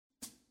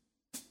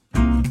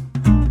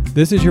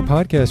This is your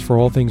podcast for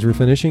all things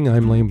refinishing.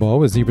 I'm Lane Ball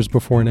with Zebras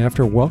Before and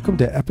After. Welcome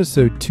to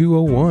episode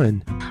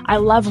 201. I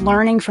love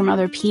learning from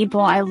other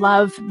people. I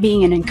love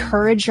being an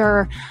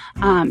encourager,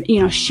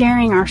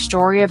 sharing our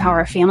story of how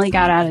our family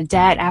got out of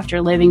debt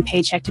after living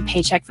paycheck to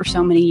paycheck for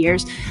so many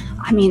years.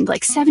 I mean,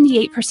 like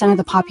 78% of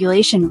the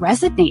population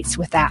resonates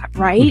with that,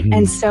 right? Mm-hmm.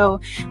 And so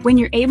when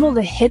you're able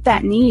to hit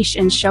that niche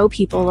and show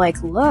people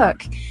like,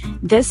 look,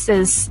 this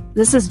is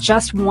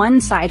just one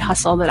side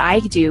hustle that I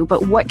do,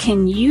 but what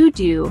can you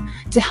do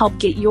to help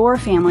get your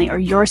family or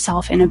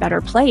yourself in a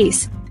better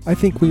place? I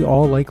think we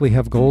all likely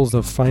have goals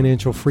of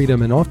financial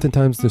freedom, and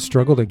oftentimes the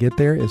struggle to get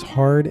there is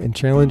hard and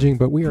challenging,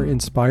 but we are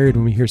inspired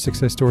when we hear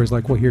success stories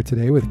like we'll hear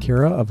today with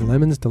Kara of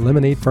Lemons to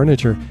Lemonade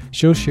Furniture.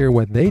 She'll share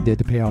what they did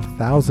to pay off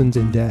thousands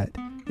in debt.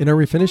 In our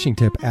refinishing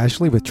tip,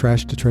 Ashley with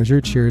Trash to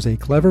Treasured shares a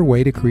clever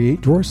way to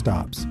create drawer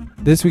stops.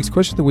 This week's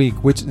question of the week,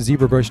 which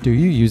zebra brush do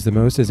you use the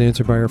most, is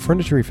answered by our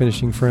furniture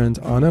refinishing friends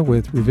Anna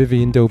with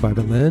Reviviendo by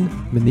Belen,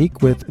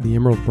 Monique with the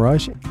Emerald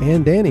Brush,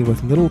 and Danny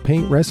with Little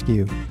Paint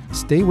Rescue.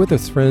 Stay with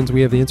us, friends.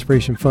 We have the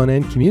inspiration, fun,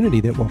 and community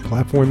that will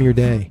platform your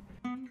day.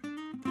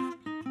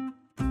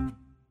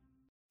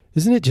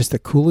 Isn't it just the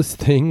coolest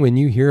thing when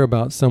you hear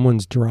about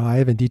someone's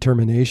drive and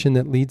determination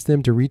that leads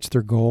them to reach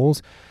their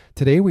goals?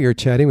 Today we are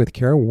chatting with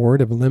Kara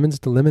Ward of Lemons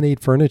to Lemonade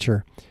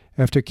Furniture.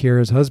 After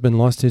Kara's husband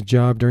lost his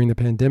job during the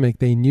pandemic,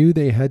 they knew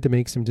they had to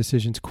make some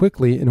decisions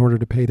quickly in order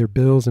to pay their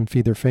bills and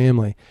feed their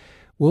family.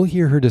 We'll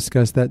hear her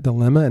discuss that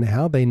dilemma and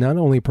how they not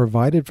only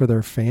provided for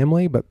their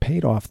family, but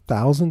paid off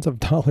thousands of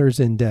dollars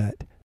in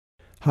debt.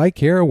 Hi,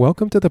 Kara.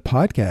 Welcome to the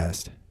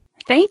podcast.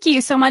 Thank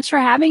you so much for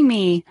having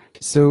me.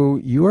 So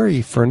you are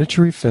a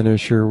furniture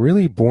refinisher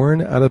really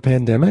born out of the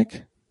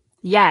pandemic?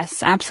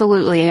 Yes,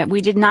 absolutely.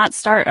 We did not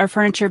start our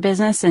furniture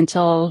business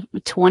until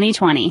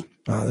 2020.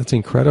 Oh, that's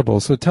incredible.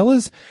 So tell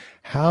us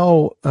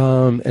how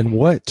and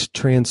what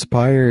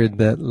transpired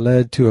that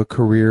led to a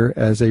career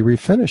as a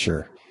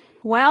refinisher.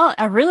 Well,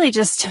 I really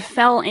just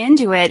fell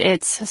into it.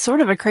 It's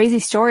sort of a crazy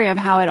story of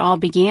how it all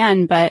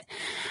began. But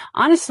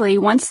honestly,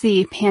 once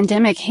the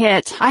pandemic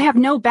hit, I have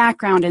no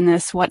background in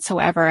this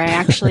whatsoever. I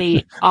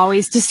actually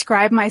always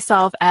describe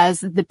myself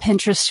as the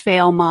Pinterest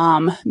fail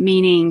mom,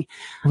 meaning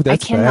I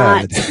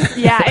cannot,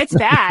 yeah, it's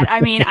bad.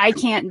 I mean, I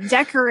can't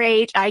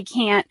decorate. I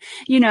can't,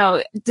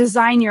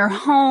 design your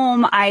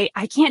home. I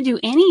can't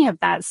do any of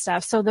that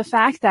stuff. So the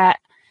fact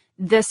that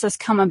this has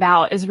come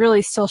about is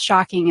really still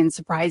shocking and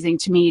surprising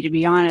to me, to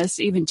be honest,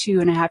 even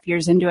 2.5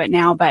 years into it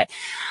now. But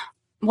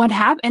what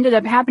ended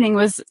up happening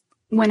was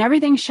when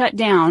everything shut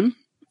down,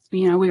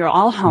 we were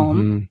all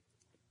home.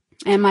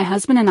 Mm-hmm. And my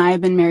husband and I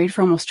have been married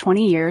for almost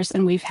 20 years,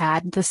 and we've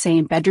had the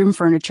same bedroom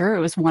furniture.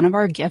 It was one of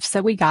our gifts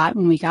that we got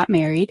when we got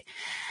married.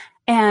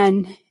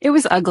 And it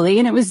was ugly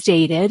and it was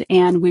dated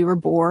and we were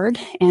bored,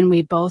 and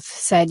we both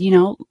said,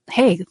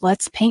 hey,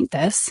 let's paint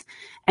this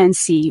and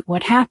see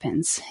what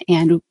happens.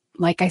 And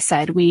like I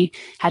said, we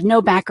had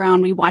no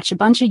background. We watched a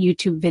bunch of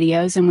YouTube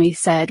videos and we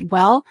said,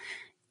 well,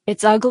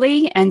 it's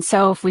ugly. And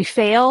so if we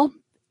fail,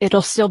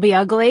 it'll still be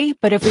ugly.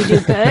 But if we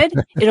do good,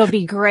 it'll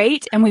be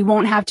great. And we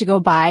won't have to go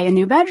buy a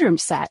new bedroom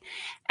set.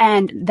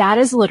 And that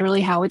is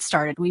literally how it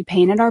started. We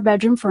painted our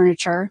bedroom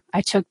furniture.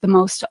 I took the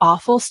most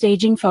awful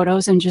staging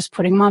photos and just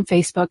putting them on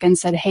Facebook and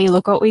said, hey,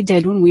 look what we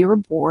did when we were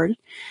bored.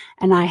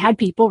 And I had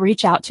people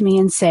reach out to me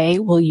and say,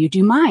 will you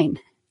do mine?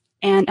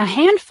 And a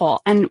handful.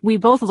 And we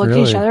both looked at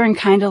each other and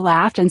kind of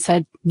laughed and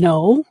said,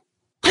 no,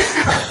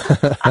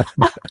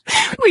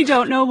 we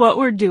don't know what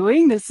we're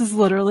doing. This is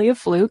literally a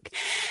fluke.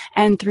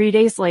 And 3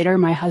 days later,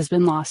 my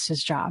husband lost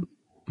his job.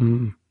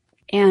 Mm.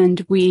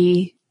 And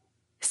we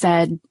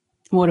said,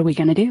 what are we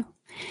going to do?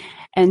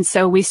 And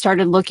so we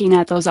started looking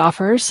at those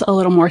offers a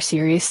little more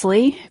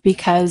seriously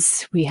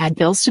because we had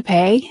bills to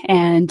pay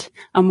and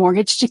a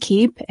mortgage to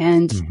keep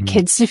and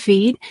kids to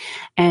feed.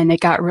 And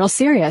it got real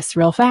serious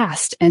real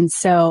fast. And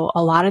so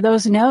a lot of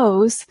those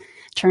no's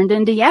turned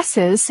into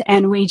yeses.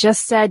 And we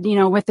just said,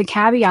 with the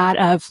caveat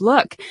of,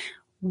 look,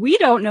 we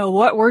don't know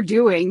what we're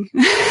doing.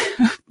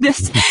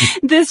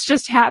 This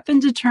just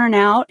happened to turn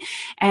out.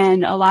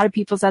 And a lot of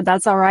people said,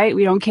 that's all right.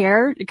 We don't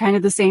care. Kind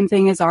of the same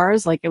thing as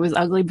ours. Like, it was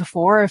ugly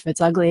before. If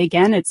it's ugly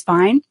again, it's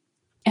fine.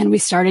 And we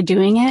started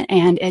doing it,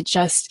 and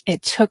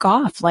it took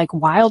off like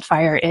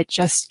wildfire. It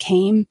just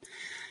came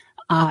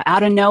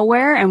out of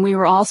nowhere, and we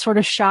were all sort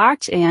of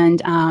shocked.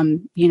 And,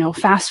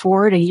 fast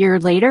forward a year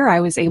later, I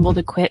was able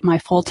to quit my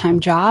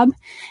full-time job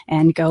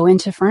and go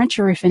into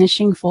furniture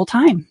refinishing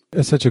full-time.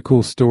 That's such a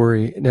cool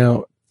story.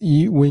 Now,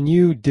 when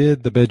you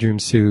did the bedroom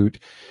suit,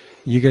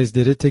 you guys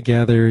did it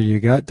together. You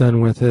got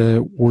done with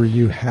it. Were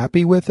you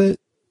happy with it?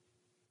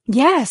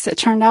 Yes, it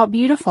turned out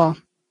beautiful.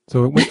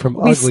 So it went from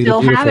ugly to beautiful.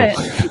 We still have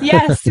it.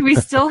 Yes, we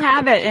still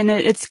have it. And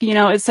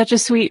it's such a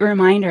sweet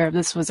reminder of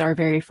this was our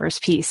very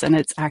first piece, and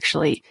it's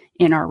actually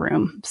in our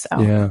room.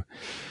 So yeah.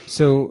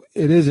 So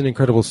it is an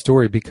incredible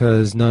story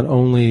because not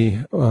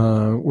only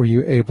were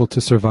you able to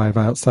survive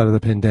outside of the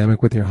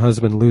pandemic with your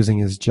husband losing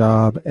his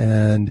job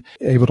and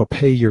able to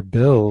pay your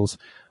bills,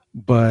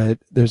 but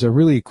there's a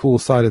really cool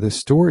side of the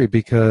story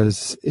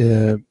because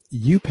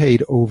you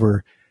paid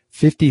over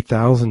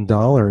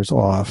 $50,000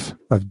 off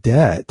of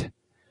debt.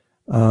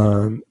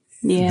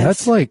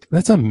 Yes.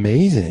 That's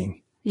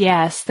amazing.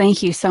 Yes.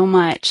 Thank you so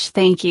much.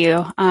 Thank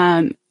you.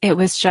 It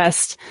was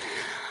just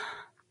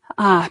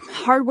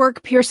hard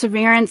work,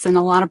 perseverance, and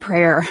a lot of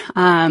prayer.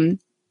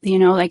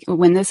 Like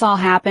when this all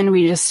happened,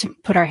 we just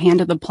put our hand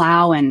to the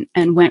plow and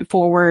went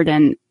forward,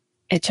 and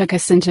it took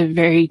us into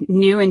very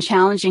new and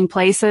challenging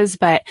places.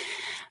 But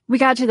we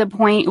got to the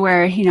point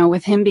where,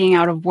 with him being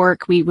out of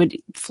work, we would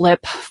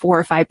flip 4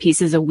 or 5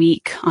 pieces a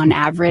week on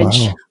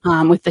average,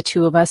 with the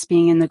two of us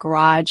being in the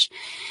garage.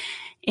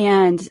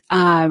 And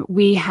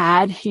we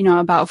had,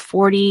 about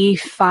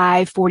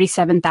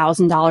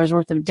 $47,000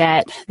 worth of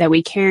debt that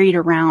we carried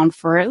around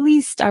for at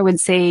least, I would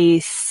say,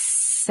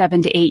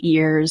 7 to 8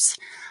 years.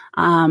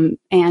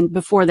 And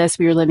before this,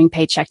 we were living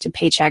paycheck to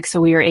paycheck.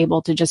 So we were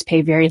able to just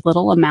pay very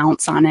little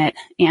amounts on it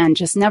and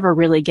just never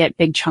really get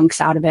big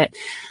chunks out of it.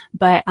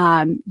 But,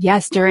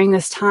 yes, during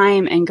this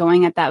time and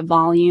going at that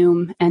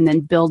volume and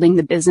then building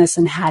the business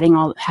and having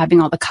all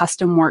the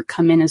custom work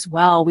come in as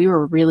well, we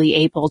were really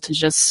able to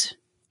just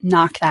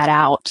knock that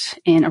out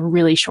in a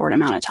really short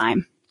amount of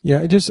time.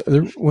 Yeah.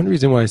 One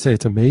reason why I say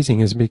it's amazing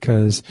is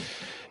because,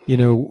 a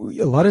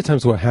lot of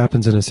times what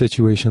happens in a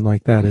situation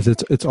like that is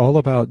it's all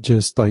about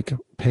just like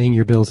paying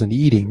your bills and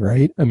eating,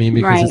 right? I mean,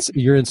 because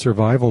you're in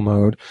survival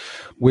mode,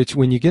 which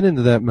when you get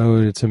into that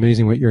mode, it's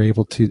amazing what you're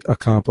able to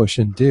accomplish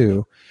and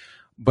do.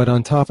 But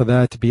on top of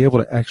that, to be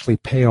able to actually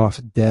pay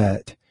off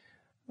debt,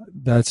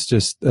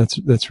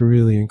 that's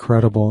really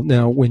incredible.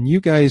 Now, when you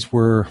guys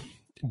were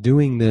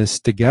doing this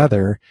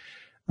together,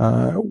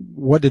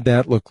 what did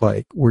that look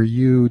like?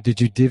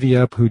 Did you divvy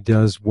up who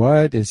does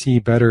what? Is he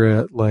better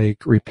at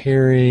like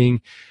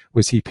repairing?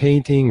 Was he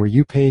painting? Were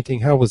you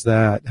painting? How was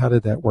that? How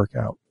did that work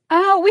out?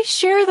 We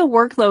share the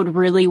workload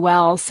really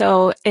well.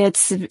 So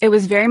it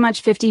was very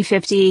much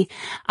 50-50.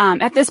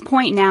 At this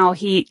point now,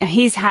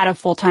 he's had a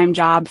full-time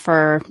job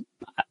for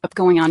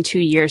going on 2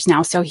 years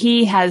now. So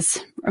he has,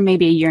 or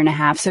maybe a year and a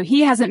half. So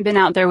he hasn't been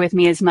out there with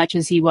me as much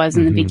as he was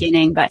in the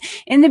beginning, but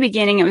in the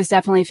beginning, it was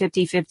definitely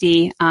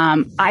 50-50.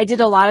 I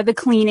did a lot of the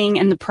cleaning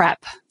and the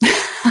prep.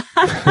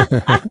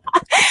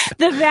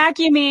 The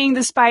vacuuming,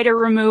 the spider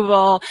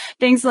removal,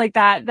 things like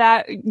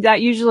that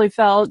usually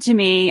fell to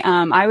me.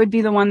 I would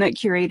be the one that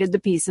curated the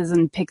pieces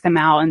and pick them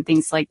out and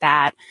things like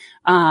that.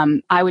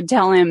 I would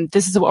tell him,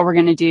 this is what we're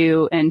going to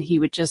do. And he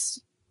would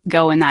just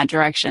go in that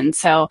direction.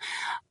 So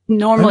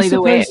normally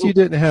the way you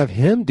didn't have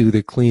him do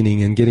the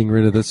cleaning and getting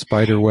rid of the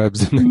spider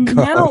webs in the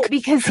gunk. No,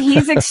 because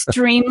he's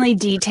extremely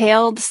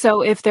detailed.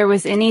 So if there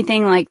was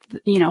anything like,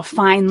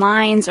 fine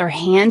lines or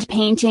hand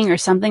painting or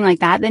something like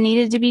that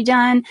needed to be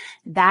done,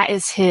 that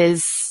is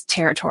his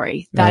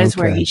territory. That is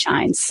where he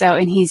shines. So,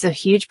 and he's a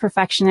huge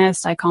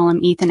perfectionist. I call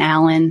him Ethan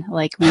Allen.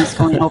 Like when he's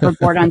going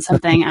overboard on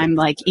something, I'm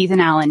like, Ethan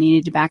Allen, you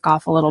need to back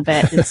off a little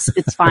bit.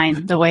 It's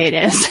fine the way it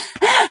is.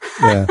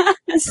 Yeah.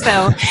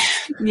 So,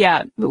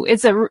 yeah,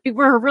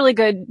 we're a really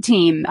good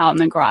team out in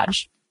the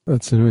garage.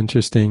 That's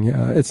interesting.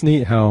 It's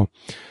neat how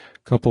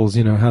couples,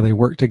 how they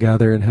work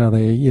together and how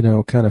they,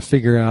 kind of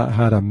figure out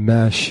how to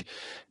mesh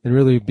and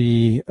really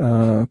be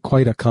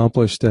quite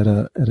accomplished at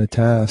a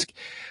task.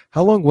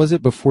 How long was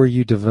it before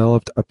you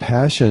developed a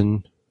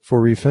passion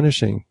for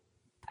refinishing?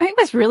 It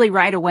was really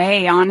right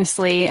away,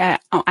 honestly.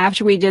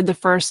 After we did the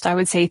first, I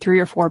would say 3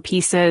 or 4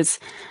 pieces.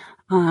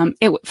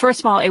 First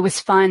of all, it was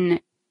fun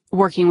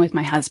working with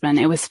my husband.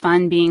 It was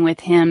fun being with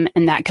him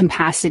in that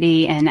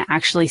capacity and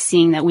actually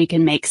seeing that we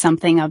can make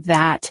something of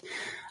that,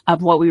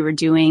 of what we were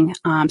doing.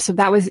 So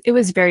it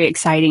was very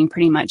exciting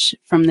pretty much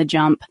from the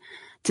jump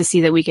to see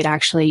that we could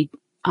actually,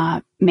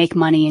 make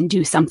money and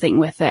do something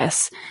with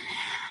this.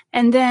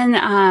 And then,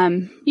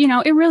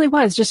 it really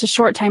was just a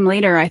short time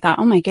later. I thought,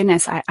 oh my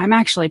goodness, I'm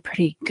actually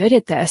pretty good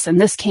at this. And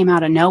this came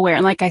out of nowhere.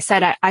 And like I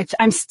said,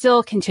 I'm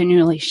still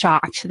continually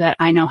shocked that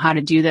I know how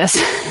to do this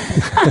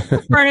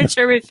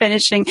furniture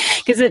refinishing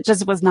because it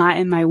just was not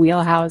in my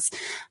wheelhouse.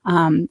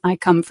 I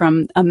come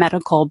from a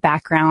medical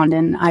background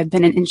and I've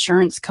been an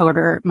insurance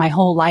coder my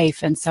whole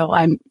life. And so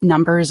I'm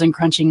numbers and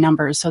crunching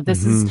numbers. So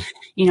this is,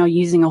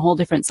 using a whole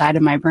different side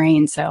of my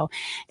brain. So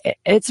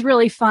it's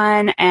really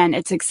fun and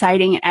it's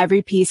exciting. And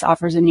every piece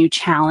offers a new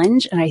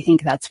challenge. And I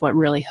think that's what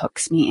really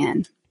hooks me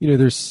in.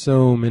 There's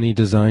so many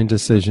design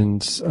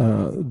decisions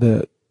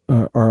that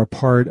are a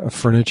part of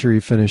furniture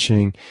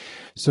refinishing.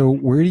 So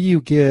where do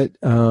you get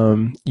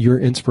your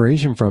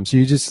inspiration from? So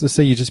let's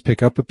say you just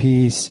pick up a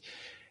piece.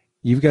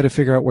 You've got to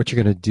figure out what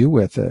you're going to do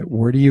with it.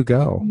 Where do you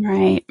go?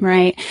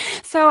 Right.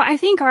 So I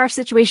think our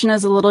situation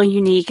is a little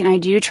unique, and I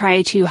do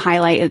try to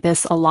highlight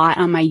this a lot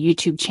on my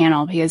YouTube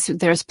channel because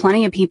there's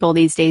plenty of people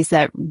these days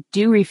that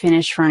do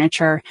refinish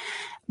furniture,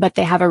 but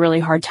they have a really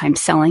hard time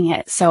selling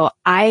it. So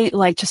I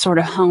like to sort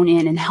of hone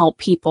in and help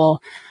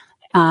people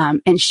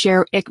and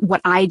share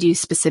what I do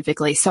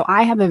specifically. So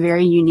I have a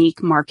very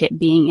unique market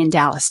being in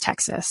Dallas,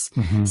 Texas.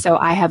 Mm-hmm. So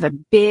I have a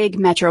big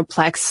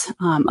metroplex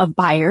of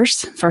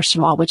buyers, first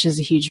of all, which is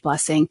a huge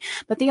blessing.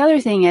 But the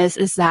other thing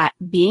is that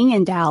being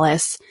in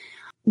Dallas,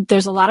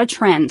 there's a lot of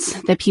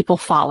trends that people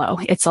follow.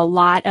 It's a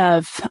lot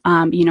of,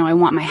 I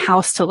want my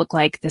house to look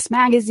like this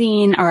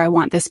magazine, or I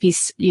want this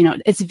piece,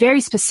 it's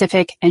very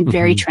specific and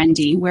very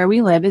trendy. Where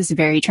we live is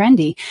very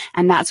trendy,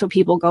 and that's what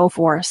people go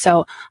for.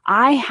 So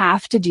I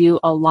have to do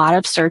a lot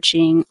of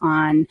searching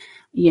on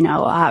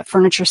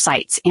furniture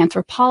sites,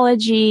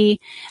 Anthropology.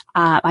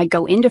 I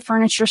go into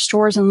furniture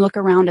stores and look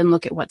around and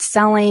look at what's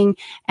selling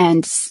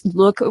and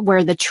look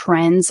where the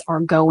trends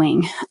are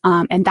going.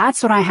 And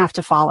that's what I have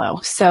to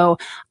follow. So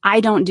I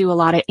don't do a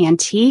lot of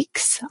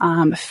antiques.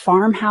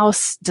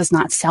 Farmhouse does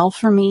not sell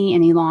for me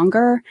any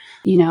longer.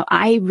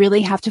 I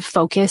really have to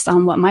focus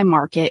on what my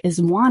market is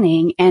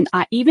wanting. And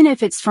even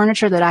if it's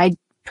furniture that I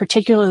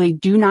particularly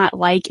do not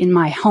like in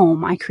my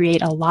home, I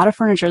create a lot of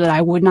furniture that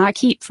I would not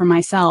keep for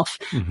myself,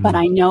 but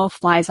I know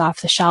flies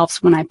off the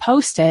shelves when I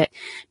post it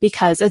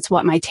because it's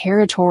what my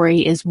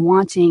territory is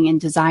wanting and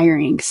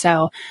desiring.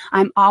 So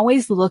I'm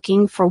always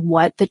looking for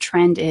what the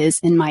trend is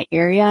in my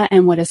area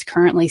and what is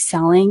currently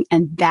selling.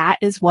 And that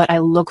is what I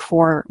look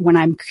for when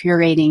I'm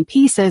curating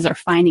pieces or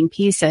finding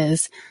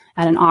pieces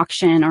at an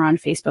auction or on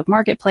Facebook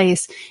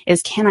Marketplace,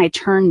 is can I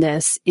turn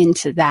this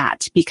into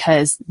that?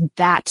 Because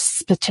that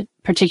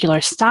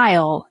particular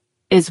style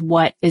is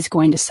what is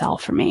going to sell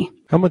for me.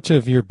 How much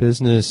of your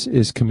business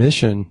is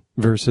commission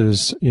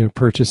versus,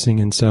 purchasing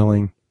and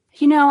selling?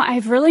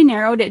 I've really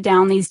narrowed it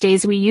down these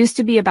days. We used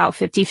to be about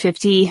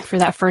 50-50 for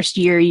that first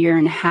year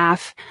and a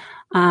half.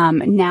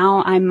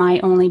 Now I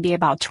might only be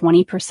about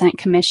 20%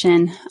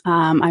 commission.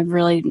 I've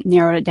really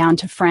narrowed it down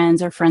to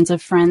friends or friends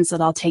of friends that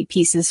I'll take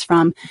pieces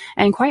from.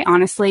 And quite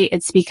honestly,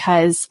 it's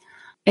because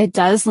it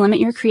does limit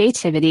your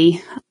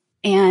creativity.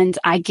 And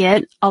I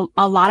get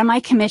a lot of my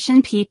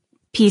commission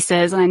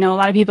pieces, and I know a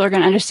lot of people are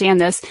going to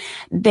understand this,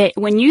 that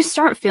when you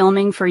start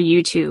filming for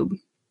YouTube,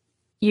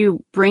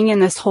 you bring in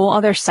this whole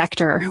other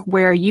sector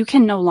where you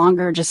can no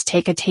longer just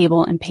take a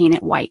table and paint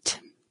it white.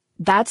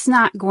 That's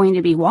not going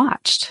to be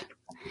watched.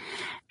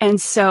 And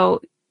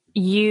so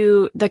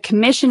the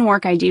commission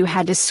work I do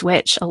had to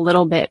switch a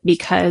little bit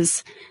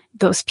because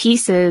those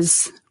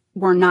pieces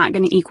were not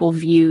going to equal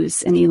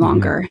views any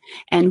longer.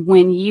 And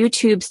when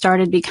YouTube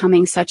started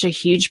becoming such a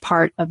huge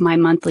part of my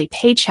monthly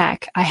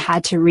paycheck, I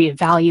had to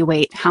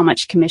reevaluate how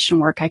much commission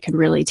work I could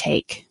really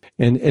take.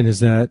 And is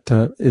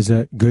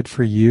that good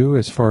for you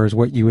as far as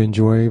what you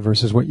enjoy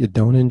versus what you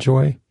don't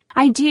enjoy?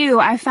 I do.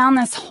 I found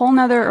this whole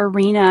nother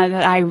arena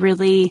that I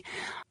really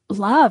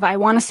love. I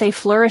want to say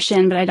flourish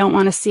in, but I don't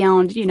want to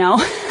sound,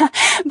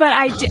 but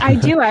I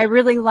do. I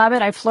really love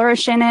it. I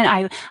flourish in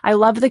it. I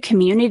love the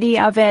community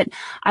of it.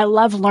 I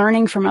love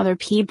learning from other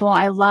people.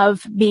 I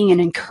love being an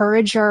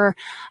encourager,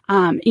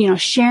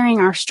 sharing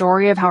our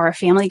story of how our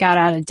family got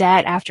out of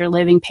debt after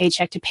living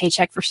paycheck to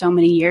paycheck for so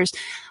many years.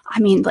 I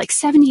mean, like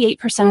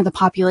 78% of the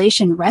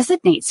population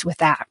resonates with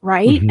that,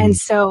 right? And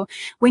so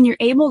when you're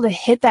able to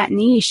hit that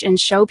niche and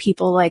show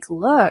people like,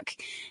 look,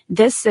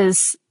 this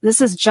is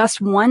just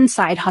one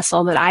side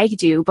hustle that I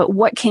do, but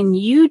what can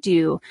you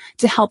do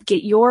to help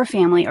get your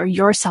family or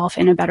yourself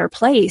in a better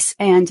place?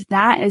 And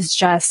that has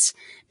just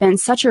been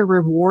such a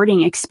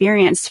rewarding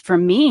experience for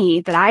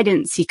me that I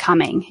didn't see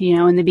coming.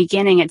 In the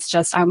beginning, it's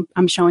just,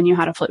 I'm showing you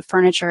how to flip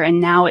furniture.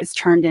 And now it's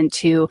turned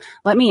into,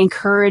 let me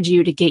encourage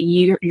you to get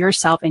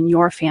yourself and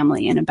your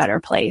family in a better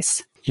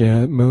place.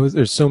 Yeah,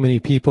 there's so many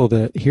people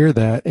that hear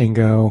that and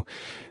go,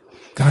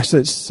 gosh,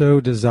 that's so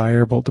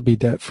desirable to be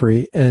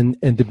debt-free. And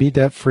to be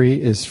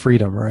debt-free is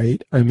freedom,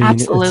 right? I mean,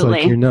 Absolutely. It's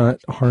like you're not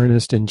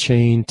harnessed and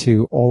chained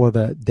to all of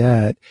that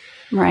debt.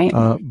 Right.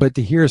 But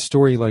to hear a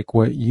story like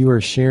what you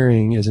are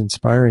sharing is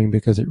inspiring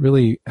because it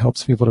really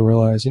helps people to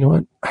realize, you know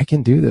what, I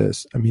can do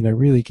this. I mean, I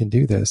really can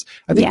do this.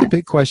 I think the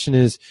big question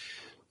is,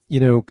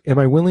 am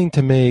I willing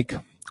to make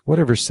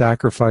whatever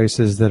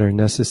sacrifices that are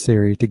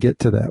necessary to get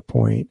to that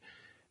point?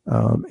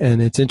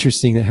 And it's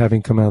interesting that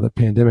having come out of the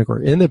pandemic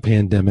or in the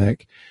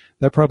pandemic,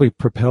 that probably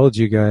propelled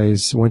you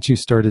guys once you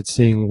started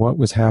seeing what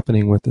was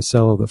happening with the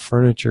sale of the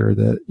furniture,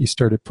 that you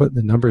started putting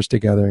the numbers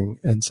together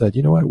and said,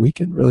 you know what, we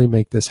can really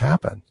make this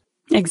happen.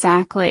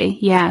 Exactly.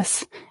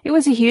 Yes. It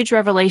was a huge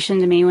revelation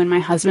to me when my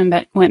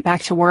husband went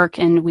back to work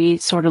and we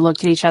sort of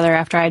looked at each other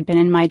after I'd been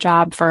in my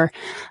job for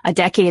a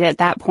decade at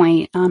that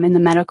point, in the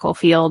medical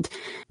field,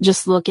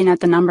 just looking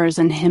at the numbers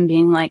and him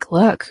being like,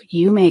 look,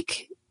 you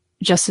make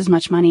just as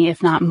much money,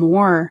 if not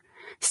more,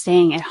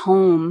 staying at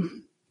home,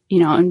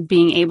 and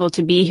being able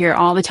to be here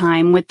all the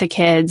time with the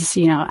kids,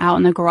 out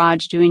in the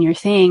garage doing your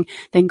thing,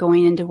 than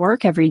going into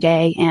work every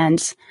day.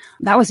 And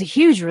that was a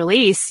huge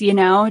release,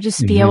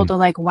 just be able to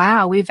like,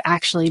 wow, we've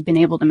actually been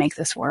able to make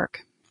this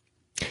work.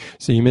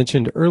 So you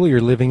mentioned earlier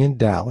living in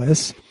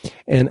Dallas,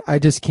 and I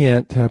just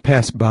can't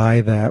pass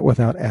by that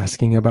without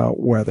asking about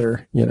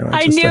weather.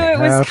 I knew it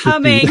was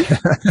coming.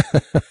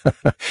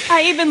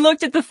 I even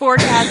looked at the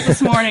forecast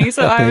this morning,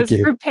 so I was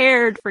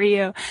prepared for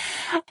you.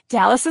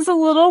 Dallas is a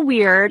little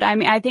weird. I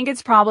mean, I think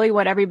it's probably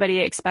what everybody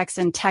expects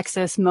in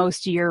Texas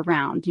most year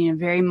round,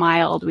 very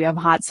mild. We have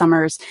hot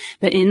summers,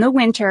 but in the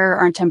winter,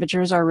 our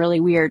temperatures are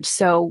really weird.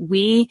 So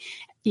we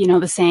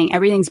the saying,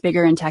 everything's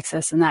bigger in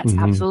Texas, and that's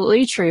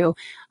absolutely true.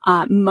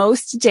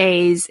 Most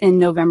days in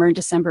November and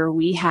December,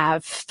 we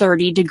have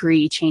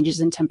 30-degree changes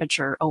in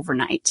temperature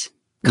overnight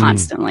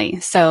constantly.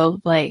 So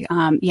like,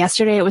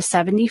 yesterday it was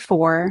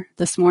 74.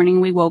 This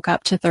morning we woke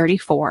up to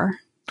 34.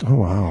 Oh,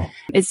 wow.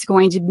 It's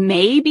going to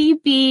maybe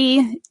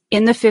be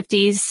in the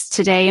 50s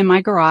today in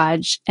my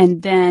garage.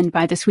 And then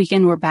by this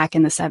weekend, we're back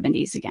in the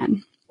 70s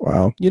again.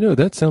 Wow.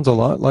 That sounds a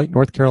lot like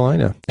North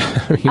Carolina.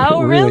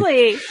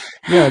 Really?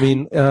 Yeah. I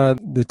mean,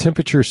 the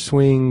temperature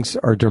swings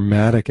are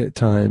dramatic at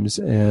times.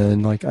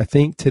 And like, I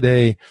think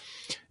today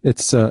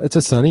it's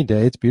a sunny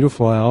day. It's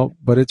beautiful out,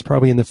 but it's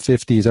probably in the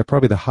 50s.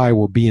 Probably the high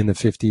will be in the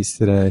 50s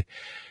today.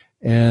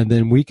 And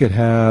then we could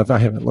have, I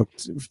haven't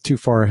looked too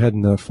far ahead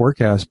in the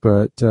forecast,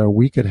 but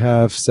we could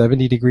have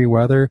 70-degree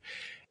weather,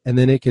 and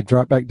then it could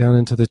drop back down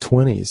into the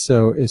 20s.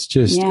 So it's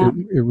just,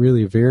 it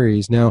really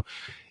varies. Now,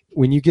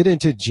 when you get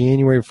into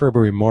January,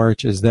 February,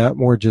 March, is that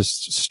more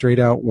just straight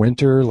out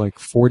winter, like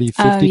 40,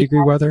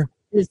 50-degree weather?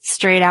 It's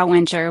straight out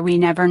winter. We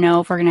never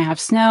know if we're going to have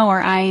snow or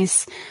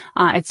ice.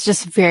 It's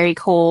just very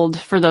cold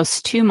for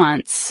those 2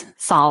 months.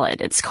 Solid.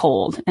 It's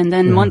cold. And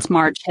then once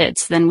March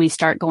hits, then we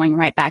start going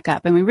right back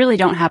up. And we really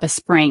don't have a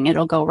spring.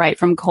 It'll go right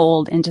from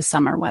cold into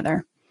summer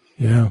weather.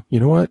 Yeah. You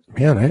know what,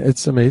 man,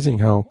 it's amazing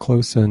how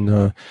close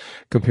in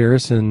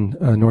comparison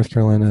North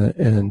Carolina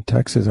and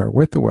Texas are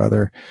with the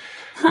weather.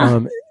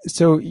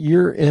 So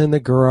you're in the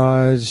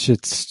garage.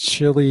 It's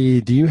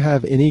chilly. Do you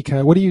have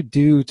what do you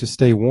do to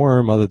stay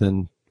warm other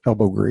than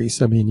elbow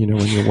grease? I mean,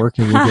 when you're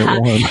working, you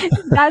get warm.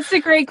 That's a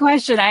great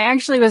question. I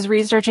actually was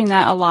researching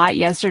that a lot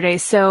yesterday.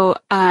 So,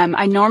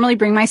 I normally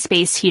bring my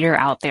space heater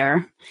out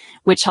there,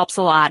 which helps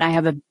a lot. I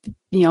have a,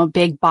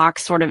 big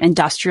box sort of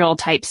industrial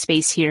type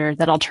space heater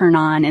that I'll turn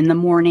on in the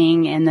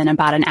morning. And then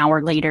about an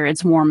hour later,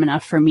 it's warm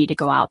enough for me to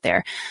go out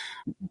there.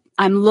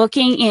 I'm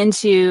looking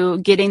into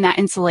getting that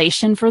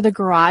insulation for the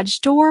garage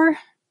door.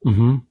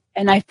 Mm-hmm.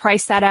 And I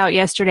priced that out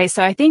yesterday.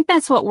 So I think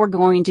that's what we're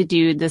going to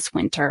do this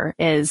winter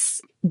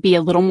is be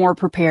a little more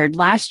prepared.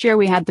 Last year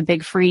we had the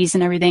big freeze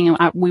and everything,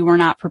 and we were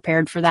not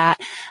prepared for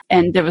that.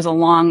 And there was a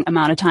long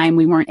amount of time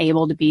we weren't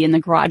able to be in the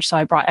garage. So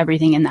I brought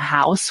everything in the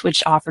house,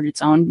 which offered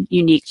its own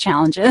unique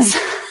challenges.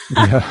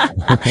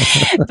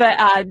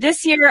 But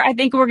this year, I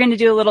think we're going to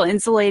do a little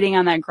insulating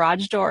on that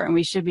garage door, and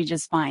we should be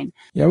just fine.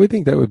 Yeah, we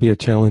think that would be a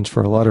challenge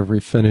for a lot of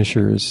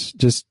refinishers,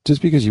 just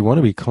because you want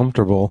to be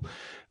comfortable.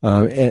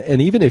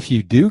 And even if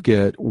you do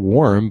get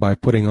warm by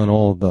putting on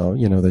all the,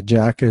 the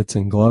jackets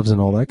and gloves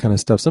and all that kind of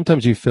stuff,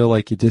 sometimes you feel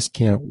like you just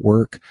can't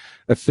work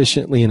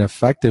efficiently and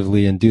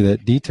effectively and do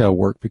that detail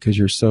work because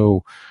you're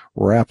so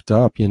wrapped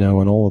up, in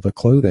all of the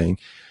clothing.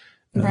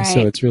 Right. So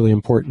it's really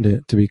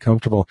important to be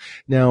comfortable.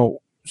 Now,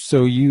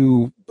 so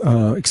you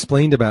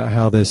explained about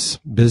how this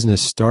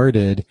business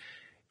started,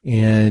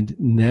 and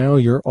now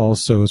you're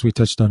also, as we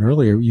touched on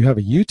earlier, you have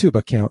a YouTube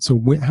account.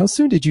 So how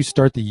soon did you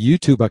start the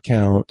YouTube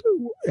account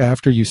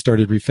after you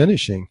started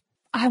refinishing?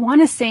 I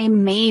want to say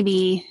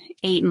maybe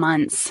 8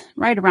 months,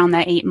 right around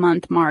that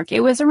 8-month mark.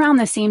 It was around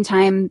the same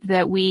time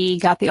that we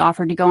got the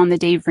offer to go on the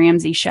Dave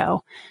Ramsey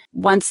show.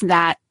 Once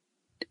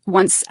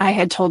I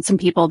had told some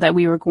people that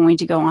we were going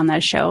to go on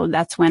that show,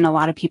 that's when a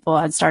lot of people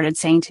had started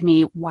saying to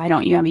me, why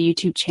don't you have a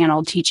YouTube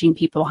channel teaching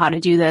people how to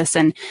do this,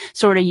 and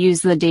sort of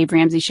use the Dave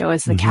Ramsey show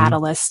as the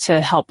catalyst to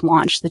help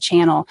launch the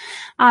channel,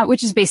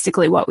 which is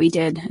basically what we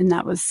did. And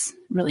that was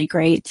really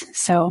great.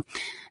 So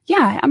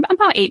yeah, I'm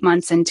about 8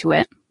 months into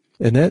it.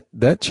 And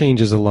that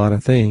changes a lot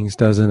of things,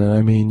 doesn't it?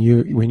 I mean,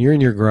 when you're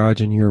in your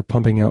garage and you're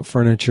pumping out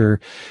furniture,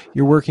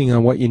 you're working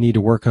on what you need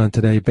to work on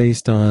today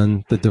based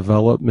on the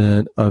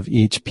development of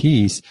each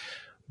piece.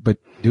 But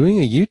doing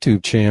a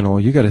YouTube channel,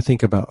 you got to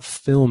think about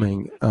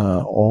filming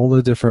all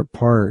the different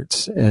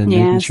parts and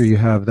making sure you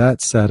have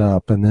that set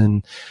up, and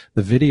then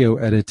the video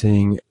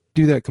editing.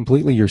 Do that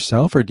completely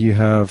yourself, or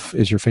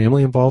is your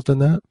family involved in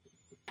that?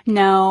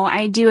 No,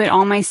 I do it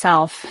all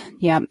myself.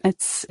 Yep.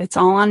 It's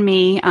all on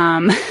me.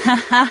 Man,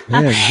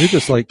 you're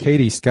just like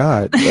Katie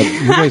Scott.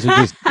 You guys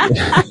are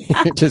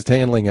you're just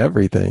handling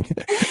everything.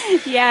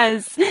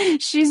 Yes.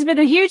 She's been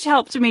a huge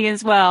help to me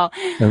as well.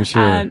 I'm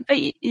sure.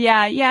 But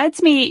yeah,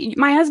 it's me.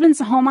 My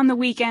husband's home on the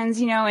weekends,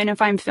 and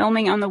if I'm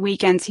filming on the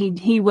weekends,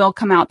 he will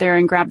come out there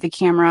and grab the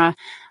camera.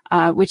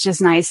 Which is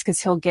nice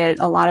because he'll get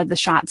a lot of the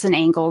shots and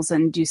angles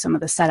and do some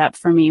of the setup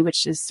for me,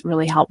 which is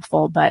really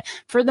helpful. But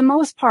for the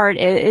most part,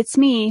 it's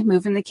me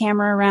moving the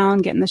camera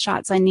around, getting the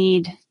shots I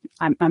need.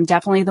 I'm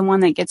definitely the one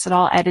that gets it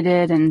all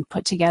edited and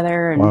put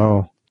together. And,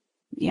 wow.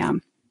 Yeah.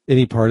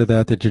 Any part of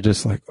that you're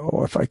just like,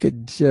 oh, if I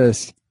could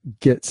just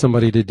get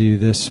somebody to do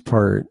this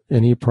part?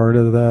 Any part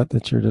of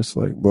that you're just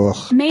like,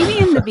 ugh? Maybe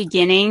in the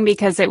beginning,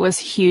 because it was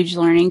a huge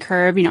learning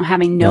curve,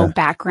 having no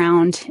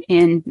background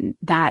in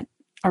that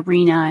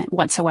arena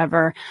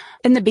whatsoever.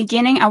 In the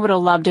beginning, I would have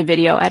loved a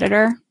video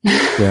editor.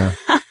 Yeah.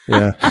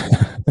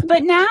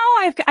 But now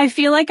I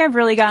feel like I've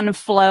really gotten a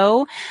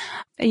flow.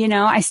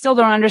 I still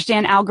don't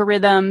understand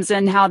algorithms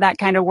and how that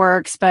kind of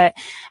works, but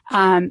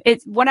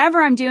it's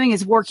whatever I'm doing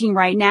is working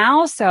right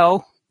now.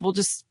 So we'll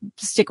just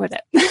stick with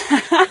it.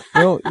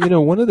 Well,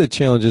 one of the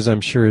challenges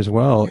I'm sure as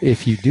well,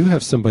 if you do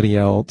have somebody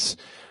else,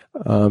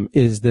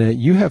 is that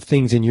you have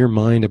things in your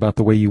mind about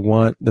the way you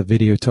want the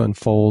video to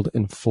unfold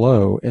and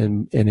flow.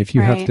 And if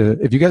you have to,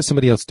 if you got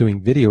somebody else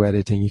doing video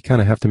editing, you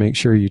kind of have to make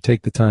sure you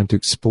take the time to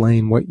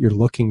explain what you're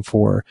looking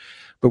for.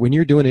 But when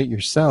you're doing it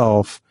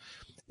yourself,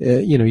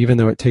 even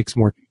though it takes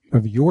more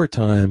of your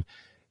time,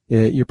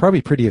 you're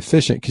probably pretty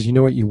efficient because you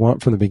know what you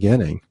want from the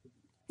beginning.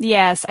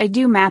 Yes, I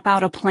do map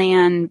out a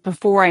plan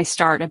before I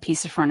start a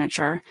piece of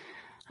furniture.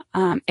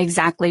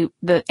 Exactly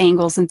the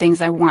angles and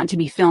things I want to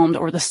be filmed,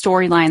 or the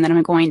storyline that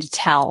I'm going to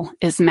tell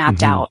is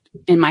mapped out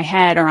in my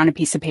head or on a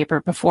piece of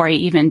paper before I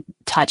even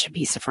touch a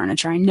piece of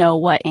furniture. I know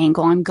what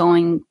angle I'm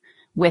going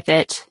with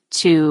it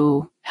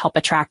to help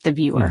attract the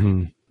viewer.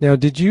 Now,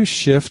 did you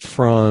shift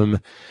from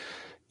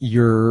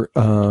your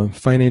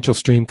financial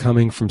stream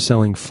coming from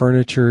selling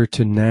furniture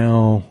to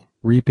now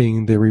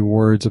reaping the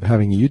rewards of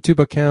having a YouTube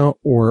account,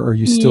 or are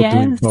you still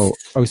doing both?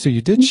 Oh, so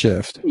you did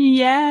shift.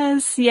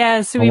 Yes.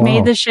 We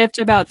made the shift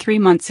about 3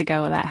 months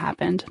ago that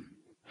happened.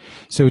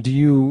 So do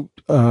you,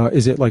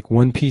 is it like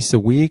one piece a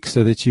week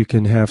so that you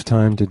can have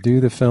time to do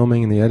the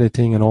filming and the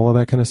editing and all of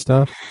that kind of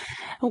stuff?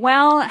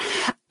 Well,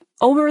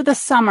 over the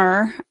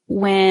summer,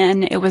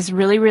 when it was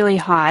really, really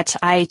hot,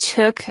 I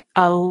took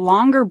a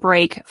longer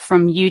break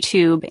from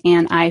YouTube,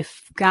 and I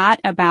got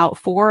about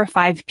 4 or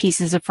 5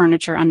 pieces of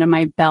furniture under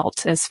my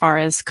belt as far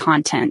as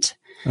content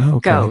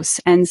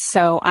goes. And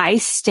so I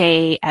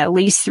stay at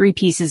least 3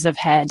 pieces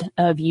ahead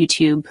of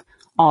YouTube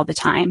all the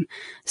time,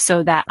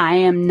 so that I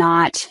am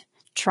not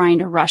trying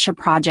to rush a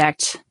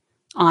project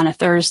on a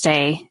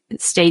Thursday,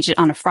 stage it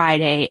on a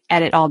Friday,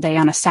 edit all day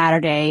on a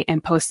Saturday,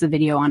 and post the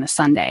video on a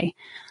Sunday.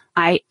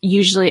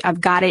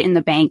 I've got it in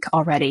the bank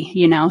already,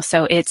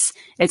 so it's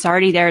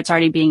already there. It's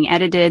already being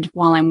edited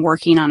while I'm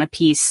working on a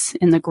piece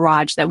in the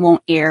garage that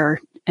won't air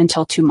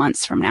until 2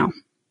 months from now.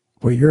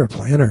 Well, you're a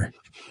planner.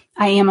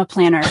 I am a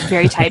planner.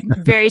 Very type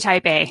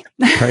A.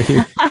 Are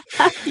you?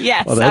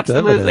 Yes, well, that's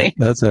absolutely. Evident.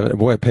 That's evident.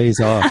 Boy, it pays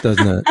off,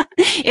 doesn't it?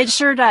 It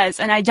sure does.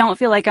 And I don't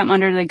feel like I'm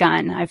under the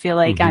gun. I feel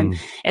like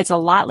it's a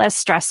lot less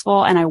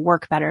stressful, and I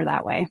work better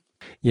that way.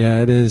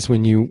 Yeah, it is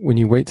when you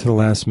wait to the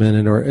last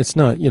minute, or it's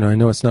not, I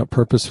know it's not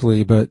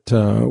purposefully, but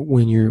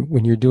when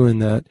you're doing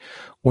that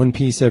one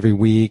piece every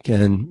week,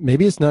 and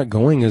maybe it's not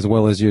going as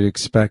well as you'd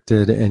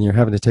expected, and you're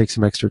having to take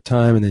some extra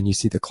time, and then you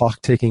see the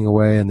clock ticking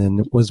away, and then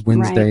it was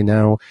Wednesday, right.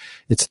 Now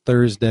it's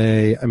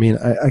Thursday. I mean,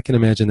 I can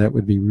imagine that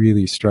would be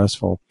really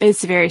stressful.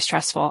 It's very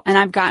stressful, and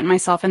I've gotten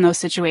myself in those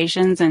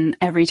situations, and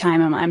every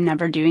time I'm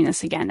never doing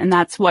this again, and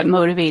that's what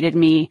motivated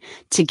me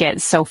to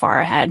get so far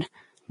ahead.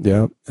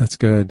 Yeah, that's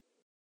good.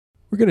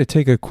 We're going to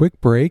take a quick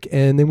break,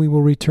 and then we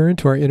will return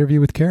to our interview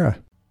with Kara.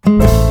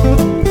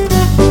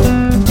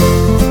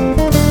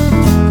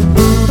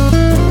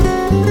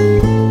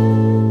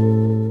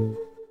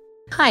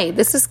 Hi,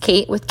 this is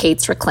Kate with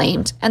Kate's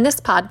Reclaimed, and this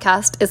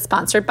podcast is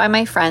sponsored by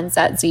my friends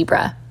at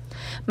Zebra.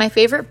 My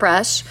favorite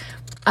brush,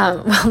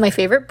 my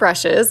favorite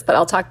brushes, but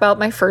I'll talk about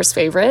my first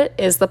favorite,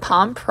 is the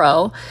Palm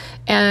Pro.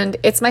 And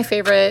it's my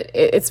favorite.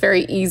 It's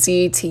very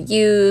easy to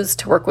use,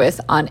 to work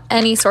with on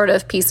any sort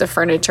of piece of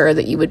furniture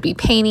that you would be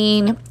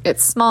painting.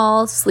 It's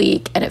small,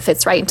 sleek, and it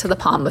fits right into the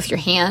palm of your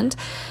hand.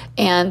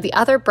 And the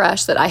other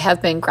brush that I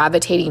have been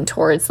gravitating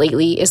towards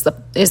lately is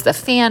the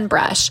fan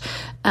brush.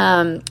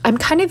 I'm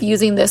kind of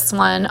using this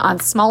one on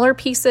smaller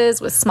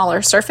pieces with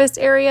smaller surface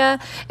area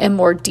and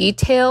more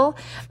detail,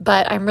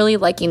 but I'm really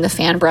liking the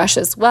fan brush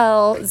as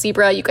well.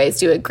 Zebra, you guys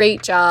do a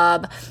great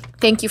job.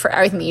 Thank you for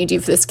everything that you do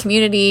for this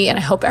community, and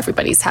I hope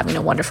everybody's having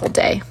a wonderful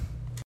day.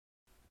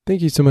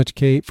 Thank you so much,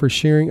 Kate, for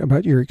sharing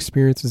about your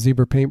experience with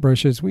Zebra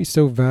paintbrushes. We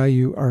so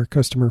value our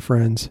customer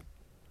friends.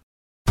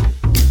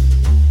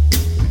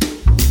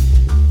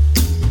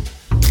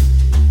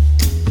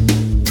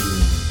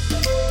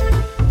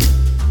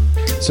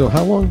 So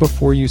how long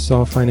before you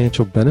saw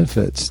financial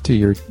benefits to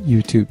your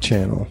YouTube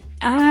channel?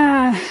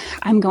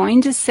 I'm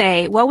going to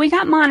say, well, we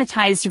got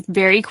monetized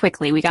very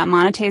quickly. We got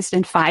monetized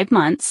in 5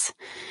 months,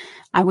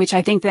 which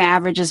I think the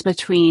average is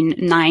between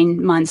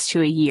 9 months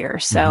to a year.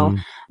 So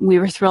we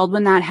were thrilled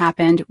when that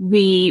happened.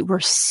 We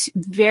were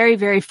very,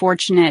 very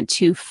fortunate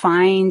to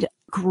find a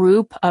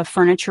group of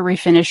furniture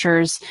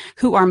refinishers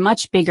who are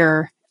much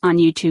bigger on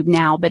YouTube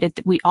now, but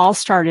we all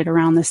started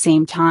around the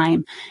same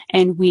time,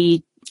 and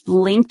we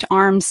linked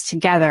arms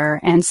together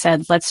and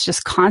said, let's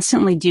just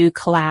constantly do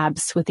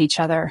collabs with each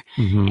other.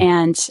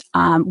 And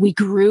we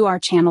grew our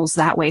channels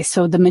that way.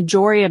 So the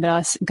majority of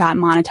us got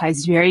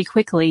monetized very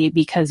quickly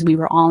because we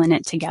were all in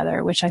it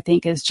together, which I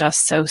think is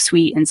just so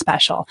sweet and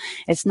special.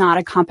 It's not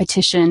a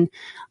competition.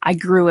 I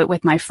grew it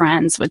with my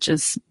friends, which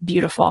is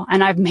beautiful.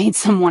 And I've made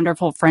some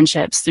wonderful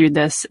friendships through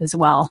this as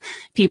well.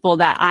 People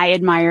that I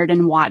admired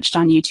and watched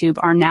on YouTube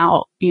are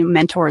now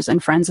mentors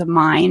and friends of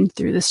mine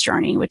through this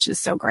journey, which is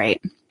so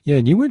great. Yeah,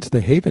 and you went to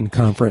the Haven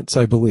conference,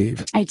 I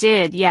believe. I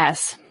did,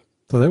 yes.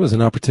 So that was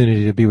an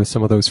opportunity to be with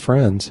some of those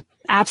friends.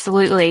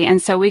 Absolutely.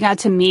 And so we got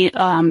to meet,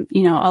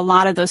 a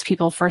lot of those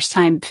people first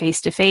time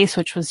face to face,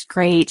 which was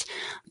great.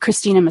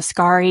 Christina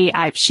Mascari,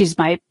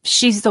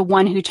 she's the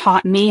one who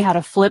taught me how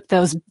to flip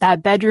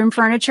that bedroom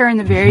furniture in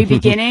the very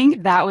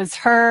beginning. That was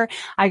her.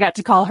 I got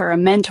to call her a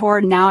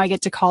mentor. Now I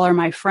get to call her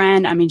my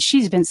friend. I mean,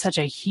 she's been such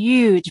a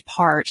huge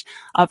part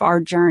of our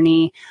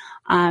journey.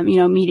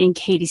 Meeting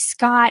Katie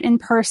Scott in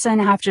person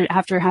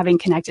after having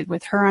connected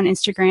with her on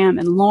Instagram,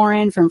 and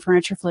Lauren from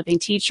Furniture Flipping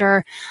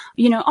Teacher,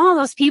 all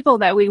those people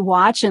that we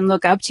watch and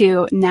look up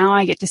to, now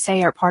I get to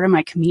say are part of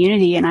my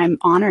community, and I'm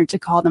honored to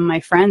call them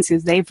my friends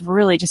because they've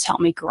really just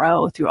helped me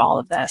grow through all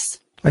of this.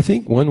 I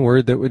think one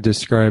word that would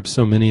describe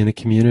so many in the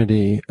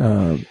community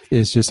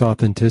is just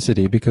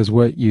authenticity, because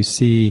what you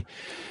see,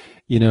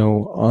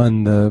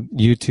 on the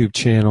YouTube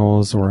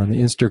channels or on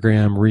the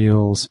Instagram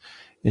reels,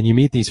 and you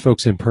meet these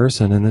folks in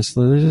person, and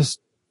they're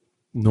just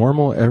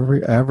normal,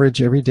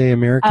 average, everyday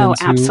Americans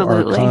who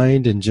are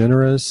kind and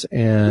generous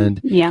and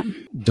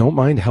don't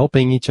mind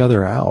helping each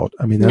other out.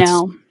 I mean,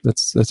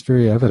 that's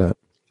very evident.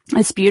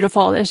 It's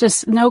beautiful. There's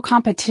just no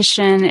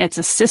competition. It's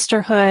a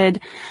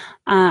sisterhood.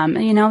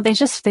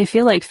 They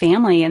feel like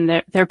family,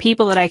 and they're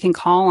people that I can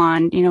call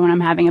on, when I'm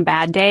having a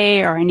bad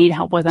day or I need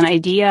help with an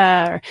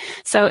idea.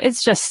 So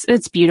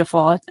it's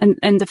beautiful.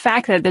 And the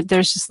fact that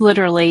there's just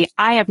literally,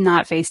 I have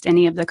not faced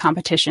any of the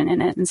competition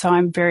in it. And so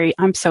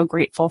I'm so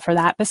grateful for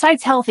that.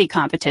 Besides healthy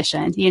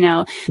competition,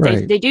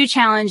 right. They do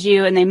challenge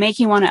you and they make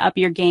you want to up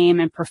your game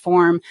and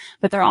perform,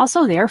 but they're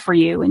also there for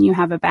you when you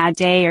have a bad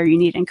day or you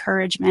need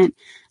encouragement.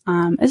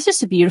 It's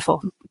just a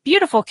beautiful,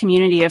 beautiful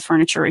community of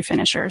furniture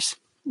refinishers.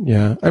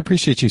 Yeah, I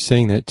appreciate you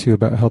saying that too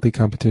about healthy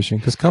competition,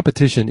 because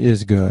competition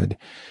is good.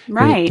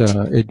 Right.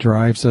 It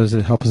drives us.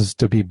 It helps us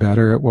to be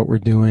better at what we're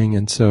doing,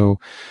 and so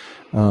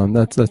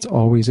that's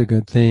always a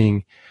good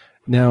thing.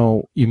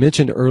 Now, you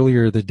mentioned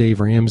earlier the Dave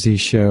Ramsey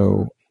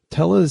show.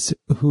 Tell us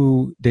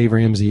who Dave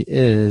Ramsey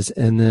is,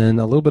 and then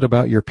a little bit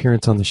about your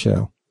appearance on the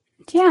show.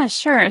 Yeah,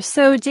 sure.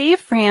 So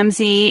Dave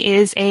Ramsey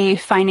is a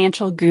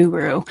financial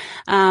guru.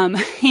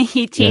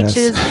 He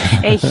teaches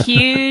a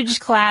huge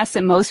class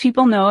that most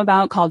people know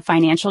about called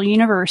Financial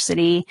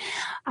University.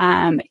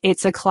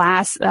 It's a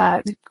class,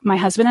 my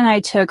husband and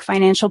I took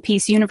Financial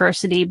Peace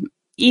University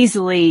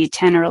easily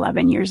 10 or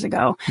 11 years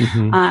ago.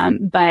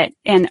 Mm-hmm.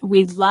 And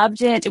we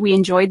loved it. We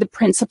enjoyed the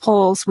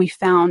principles. We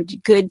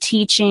found good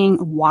teaching,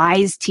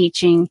 wise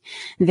teaching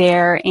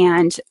there.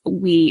 And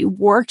we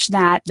worked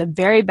that the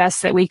very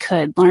best that we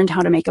could, learned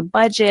how to make a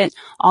budget,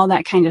 all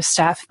that kind of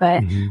stuff.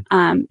 But,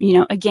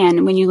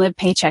 again, when you live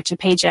paycheck to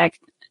paycheck,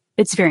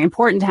 it's very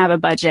important to have a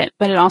budget,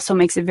 but it also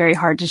makes it very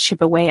hard to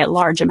chip away at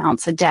large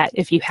amounts of debt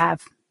if you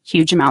have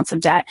huge amounts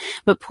of debt.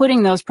 But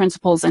putting those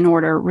principles in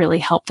order really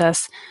helped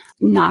us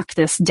knock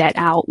this debt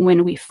out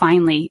when we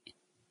finally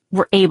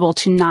were able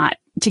to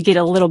get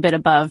a little bit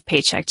above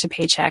paycheck to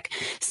paycheck.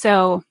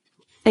 So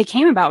they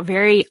came about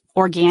very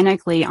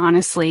organically,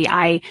 honestly.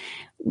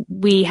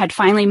 We had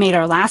finally made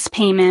our last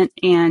payment,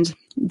 and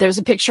there's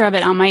a picture of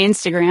it on my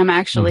Instagram,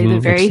 actually, the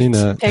very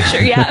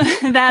picture,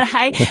 that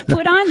I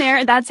put on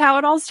there. That's how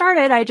it all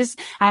started.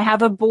 I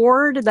have a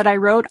board that I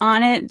wrote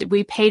on it.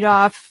 We paid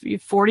off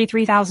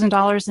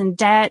 $43,000 in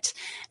debt,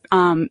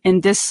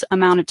 in this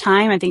amount of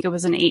time. I think it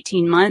was in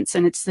 18 months.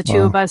 And it's the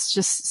two of us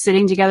just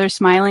sitting together,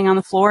 smiling on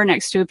the floor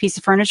next to a piece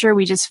of furniture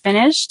we just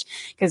finished,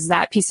 because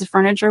that piece of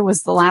furniture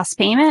was the last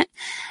payment.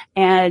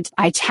 And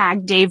I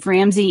tagged Dave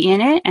Ramsey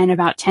in it. And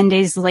about 10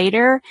 days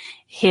later,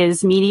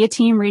 his media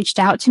team reached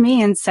out to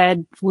me and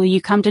said, "Will you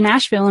come to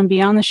Nashville and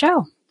be on the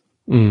show?"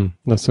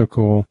 That's so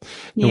cool.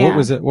 And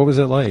what was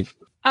it like?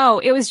 Oh,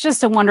 it was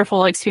just a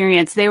wonderful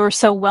experience. They were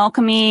so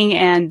welcoming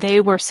and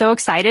they were so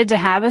excited to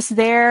have us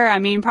there. I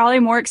mean, probably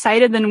more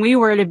excited than we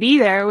were to be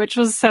there, it was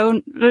just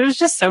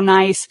so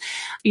nice,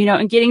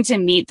 and getting to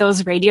meet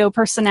those radio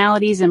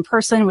personalities in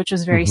person, which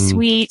was very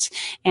sweet.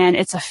 And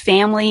it's a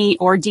family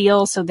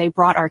ordeal. So they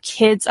brought our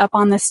kids up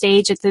on the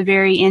stage at the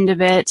very end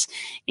of it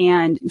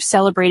and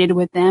celebrated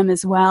with them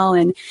as well.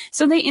 And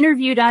so they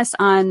interviewed us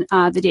on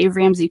the Dave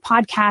Ramsey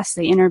podcast.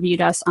 They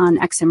interviewed us on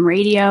XM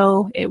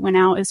Radio. It went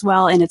out as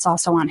well. And it's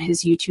also on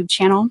his YouTube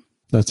channel.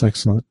 That's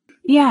excellent.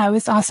 Yeah, it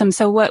was awesome.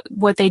 So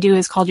what they do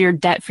is called your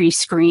debt-free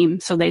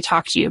scream. So they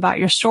talk to you about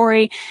your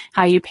story,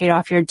 how you paid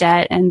off your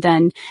debt, and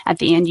then at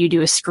the end you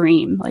do a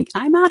scream like,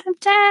 "I'm out of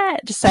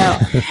debt." So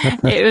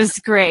it was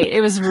great.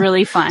 It was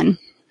really fun.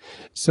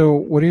 So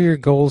what are your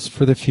goals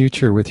for the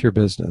future with your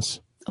business?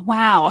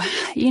 Wow.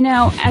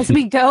 As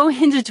we go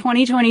into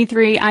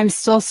 2023, I'm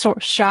still so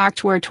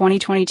shocked where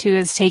 2022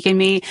 has taken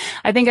me.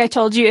 I think I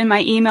told you in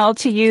my email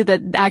to you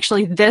that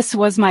actually this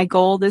was my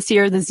goal this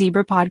year. The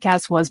Zebra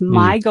podcast was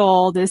my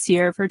goal this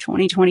year for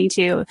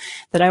 2022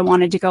 that I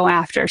wanted to go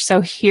after.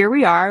 So here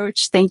we are,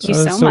 which thank you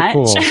so much.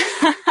 Cool.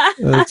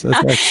 That's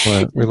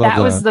excellent. We love that.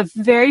 That was the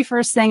very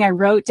first thing I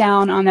wrote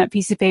down on that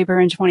piece of paper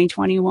in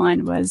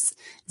 2021 was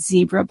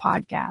Zebra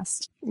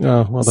podcast.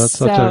 Oh, well, that's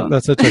such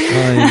a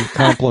kind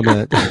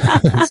compliment.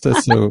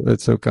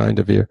 It's so kind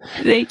of you.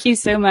 Thank you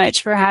so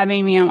much for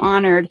having me. I'm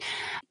honored.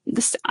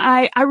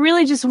 I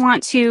really just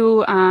want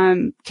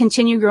to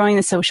continue growing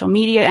the social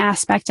media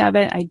aspect of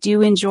it. I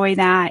do enjoy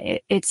that.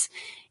 It's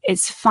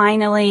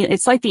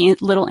like the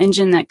little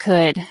engine that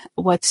could.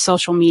 What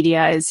social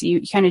media is,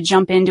 you kind of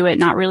jump into it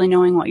not really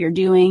knowing what you're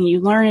doing.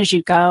 You learn as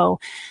you go.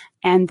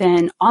 And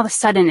then all of a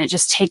sudden it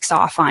just takes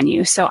off on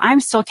you. So I'm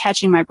still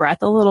catching my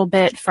breath a little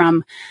bit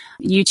from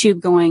YouTube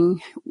going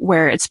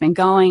where it's been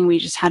going. We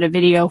just had a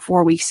video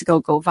 4 weeks ago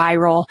go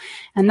viral,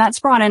 and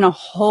that's brought in a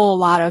whole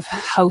lot of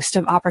host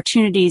of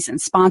opportunities and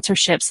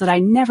sponsorships that I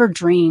never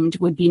dreamed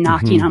would be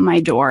knocking on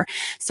my door.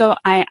 So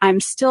I'm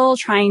still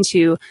trying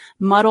to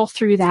muddle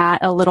through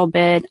that a little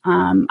bit.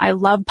 I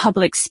love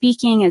public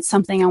speaking. It's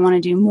something I want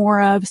to do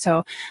more of.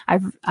 So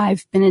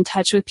I've been in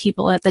touch with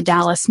people at the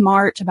Dallas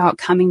Mart about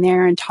coming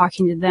there and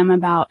talking to them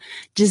about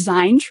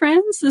design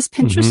trends. This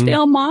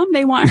Pinterest-dale mom,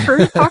 they want her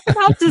to talk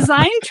about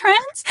design trends.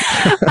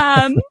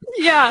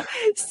 Yeah.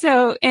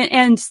 So,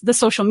 and the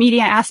social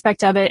media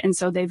aspect of it. And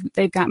so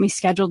they've got me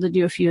scheduled to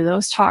do a few of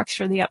those talks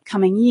for the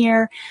upcoming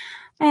year.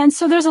 And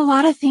so there's a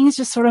lot of things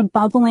just sort of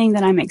bubbling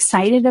that I'm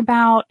excited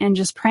about, and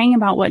just praying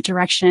about what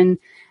direction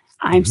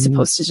I'm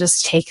supposed to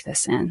just take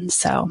this in.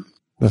 So.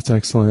 That's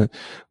excellent.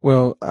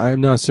 Well, I'm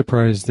not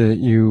surprised that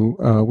you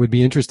would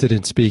be interested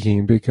in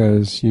speaking,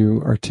 because you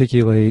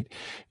articulate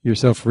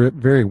yourself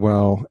very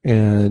well,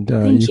 and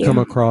you come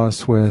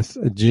across with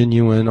a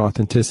genuine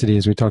authenticity,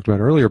 as we talked about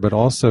earlier, but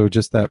also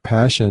just that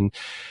passion,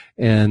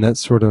 and that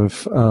sort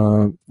of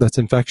that's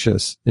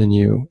infectious in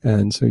you,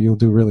 and so you'll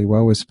do really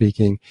well with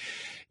speaking.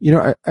 You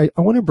know, I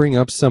want to bring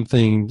up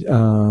something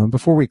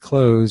before we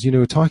close. You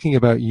know, talking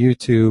about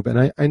YouTube,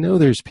 and I know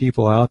there's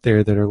people out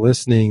there that are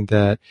listening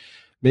that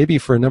maybe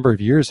for a number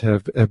of years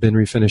have been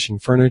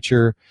refinishing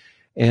furniture,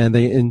 and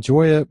they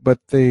enjoy it, but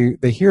they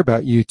hear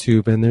about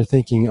YouTube and they're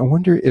thinking, I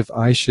wonder if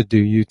I should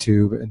do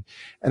YouTube.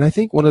 And I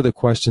think one of the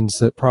questions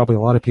that probably a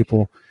lot of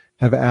people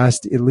have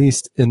asked, at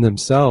least in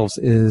themselves,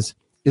 is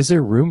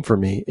there room for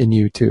me in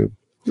YouTube?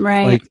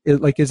 Right.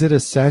 Like, is it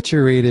a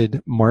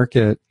saturated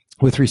market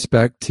with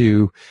respect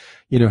to,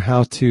 you know,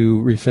 how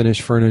to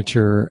refinish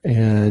furniture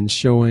and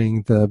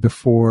showing the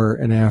before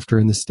and after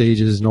and the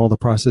stages and all the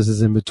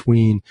processes in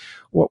between?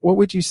 What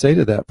would you say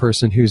to that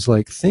person who's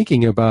like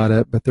thinking about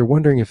it, but they're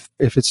wondering if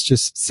it's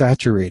just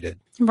saturated?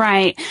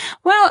 Right.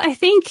 Well, I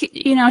think,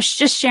 you know,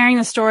 just sharing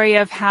the story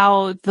of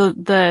how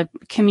the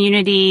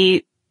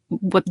community,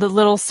 with the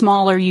little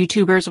smaller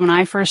YouTubers when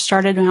I first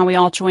started, and how we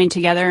all joined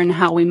together, and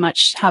how we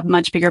have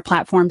much bigger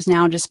platforms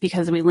now just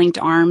because we linked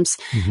arms,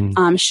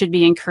 should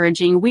be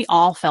encouraging. We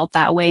all felt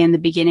that way in the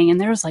beginning,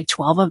 and there was like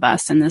 12 of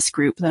us in this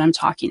group that I'm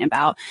talking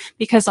about,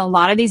 because a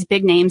lot of these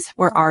big names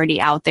were already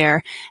out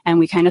there, and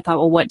we kind of thought,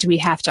 well, what do we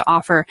have to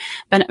offer?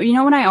 But you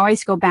know what I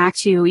always go back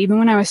to, even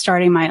when I was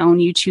starting my own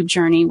YouTube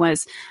journey,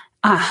 was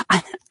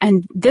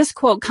and this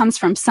quote comes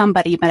from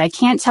somebody, but I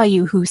can't tell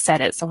you who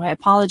said it, so I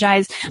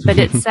apologize. But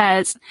it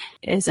says,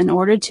 in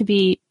order to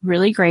be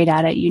really great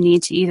at it, you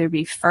need to either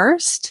be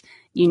first,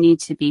 you need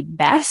to be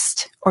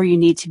best, or you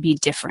need to be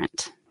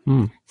different.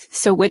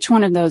 So which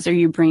one of those are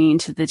you bringing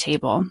to the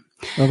table?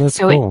 Oh, that's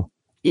cool.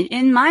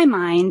 In my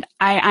mind,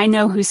 I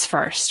know who's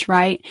first,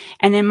 right?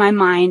 And in my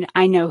mind,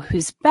 I know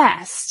who's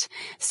best.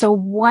 So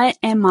what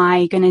am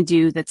I going to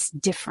do that's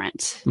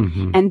different?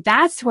 And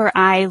that's where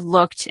I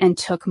looked and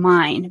took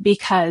mine,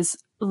 because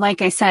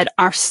like I said,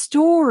 our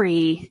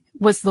story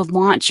was the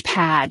launch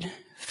pad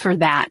for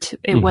that.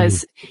 It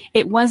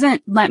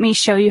wasn't, let me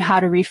show you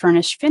how to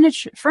refurnish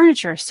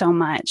furniture so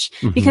much,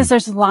 because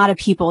there's a lot of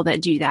people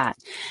that do that.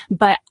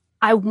 But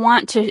I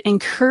want to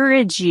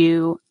encourage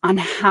you on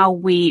how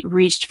we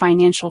reached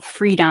financial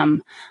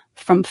freedom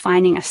from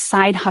finding a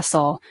side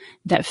hustle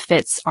that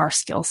fits our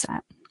skill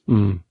set.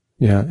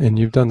 Yeah, and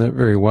you've done that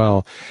very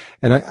well.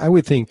 And I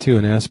would think, too,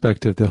 an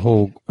aspect of the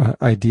whole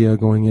idea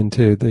going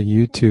into the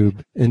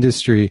YouTube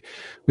industry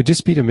would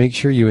just be to make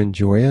sure you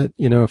enjoy it.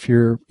 You know, if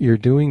you're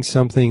doing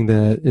something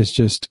that is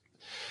just,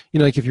 you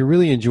know, like if you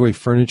really enjoy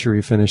furniture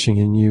refinishing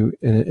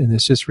and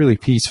it's just really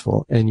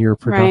peaceful and you're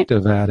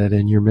productive at it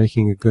and you're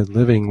making a good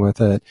living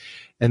with it,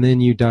 and then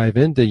you dive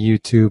into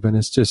YouTube and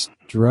it's just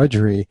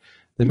drudgery,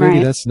 then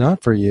maybe that's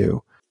not for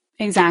you.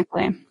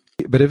 Exactly.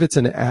 But if it's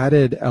an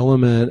added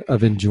element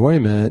of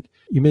enjoyment,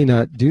 you may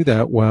not do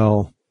that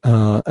well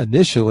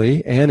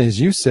initially. And as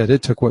you said,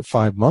 it took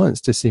 5 months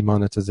to see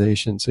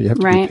monetization. So you have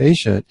to be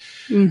patient.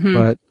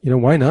 But, you know,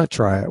 why not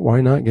try it? Why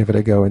not give it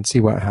a go and see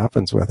what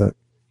happens with it?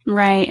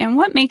 Right. And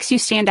what makes you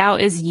stand out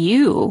is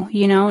you.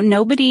 You know,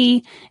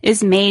 nobody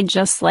is made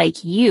just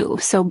like you.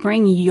 So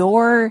bring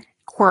your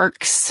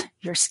quirks,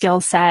 your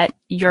skill set,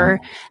 your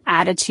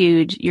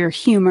attitude, your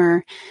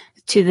humor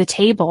to the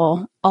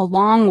table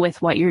along with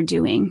what you're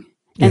doing.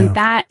 And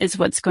that is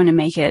what's going to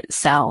make it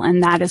sell.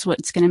 And that is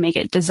what's going to make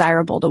it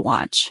desirable to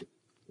watch.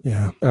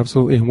 Yeah,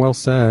 absolutely. And well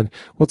said.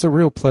 Well, it's a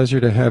real pleasure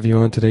to have you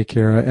on today,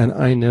 Kara. And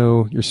I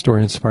know your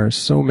story inspires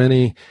so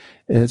many.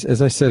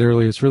 As I said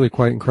earlier, it's really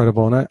quite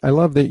incredible. And I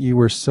love that you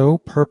were so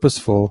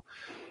purposeful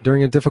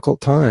during a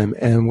difficult time.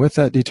 And with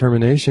that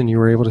determination, you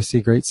were able to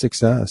see great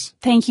success.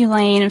 Thank you,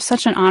 Lane. It was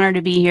such an honor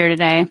to be here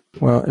today.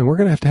 Well, and we're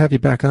going to have you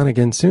back on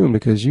again soon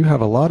because you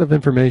have a lot of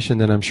information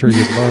that I'm sure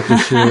you'd love to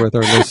share with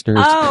our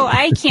listeners. Oh,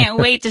 I can't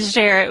wait to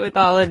share it with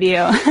all of you.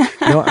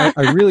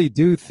 I really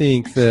do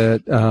think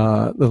that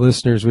the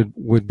listeners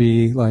would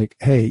be like,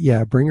 hey,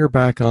 yeah, bring her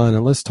back on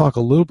and let's talk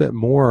a little bit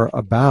more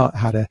about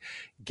how to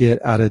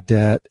get out of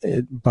debt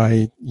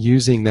by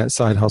using that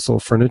side hustle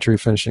furniture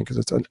refinishing, because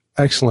it's an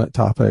excellent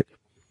topic.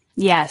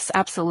 Yes,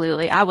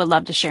 absolutely. I would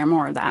love to share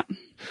more of that.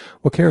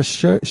 Well, Kara,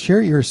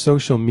 share your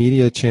social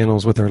media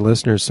channels with our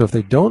listeners, so if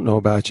they don't know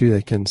about you,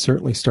 they can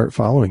certainly start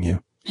following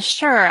you.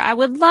 Sure. I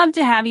would love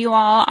to have you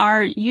all.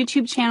 Our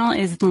YouTube channel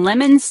is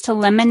Lemons to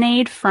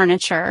Lemonade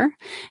Furniture,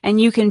 and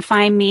you can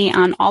find me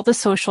on all the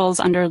socials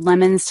under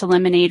Lemons to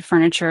Lemonade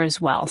Furniture as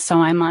well. So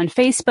I'm on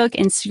Facebook,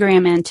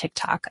 Instagram, and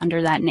TikTok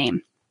under that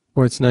name.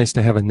 Well, it's nice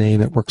to have a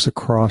name that works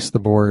across the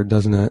board,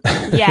 doesn't it?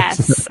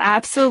 Yes,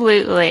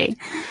 absolutely.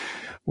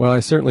 Well, I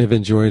certainly have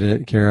enjoyed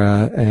it,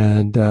 Kara,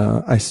 and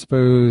I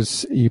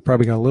suppose you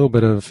probably got a little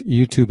bit of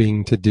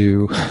YouTubing to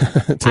do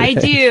today. I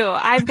do.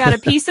 I've got a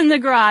piece in the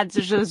garage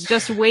that is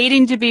just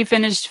waiting to be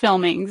finished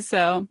filming.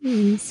 So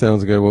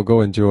sounds good. Well,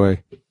 go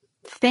enjoy.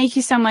 Thank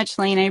you so much,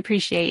 Lane. I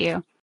appreciate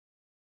you.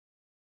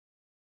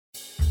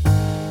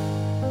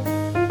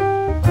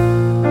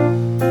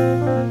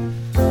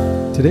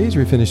 Today's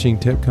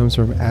refinishing tip comes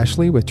from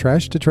Ashley with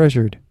Trash to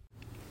Treasured.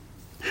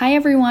 Hi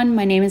everyone,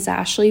 my name is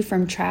Ashley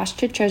from Trash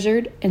to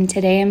Treasured, and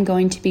today I'm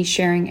going to be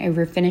sharing a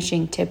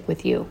refinishing tip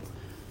with you.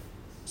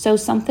 So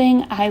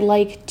something I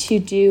like to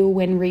do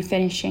when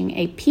refinishing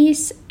a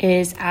piece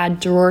is add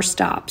drawer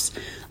stops.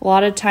 A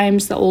lot of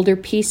times the older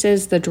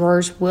pieces, the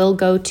drawers will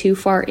go too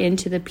far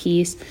into the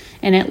piece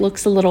and it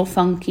looks a little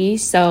funky,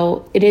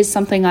 so it is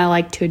something I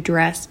like to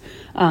address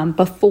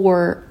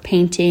before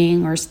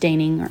painting or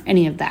staining or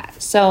any of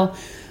that. So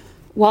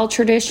while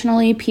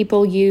traditionally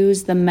people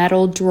use the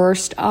metal drawer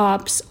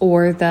stops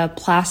or the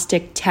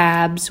plastic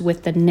tabs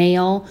with the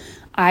nail,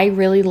 I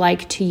really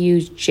like to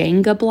use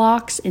Jenga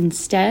blocks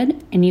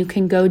instead, and you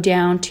can go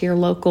down to your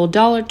local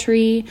Dollar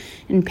Tree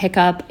and pick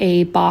up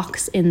a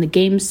box in the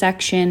game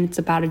section. It's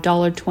about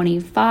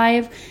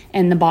 $1.25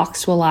 and the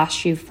box will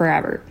last you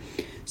forever.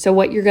 So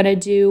what you're going to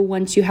do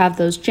once you have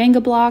those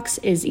Jenga blocks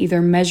is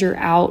either measure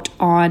out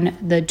on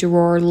the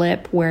drawer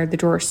lip where the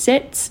drawer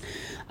sits,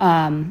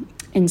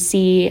 and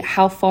see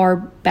how far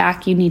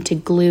back you need to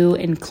glue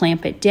and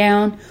clamp it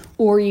down.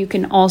 Or you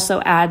can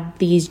also add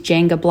these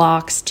Jenga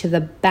blocks to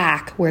the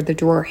back where the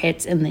drawer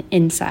hits in the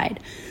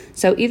inside.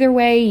 So either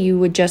way, you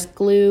would just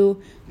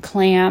glue,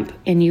 clamp,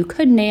 and you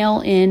could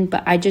nail in,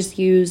 but I just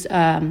use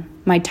my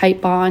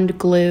Titebond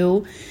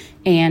glue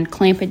and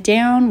clamp it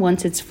down.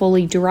 Once it's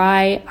fully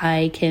dry,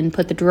 I can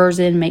put the drawers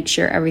in, make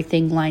sure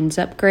everything lines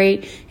up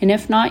great. And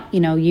if not,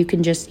 you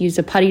can just use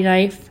a putty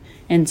knife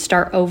and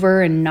start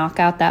over and knock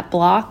out that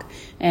block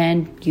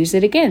and use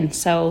it again.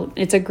 So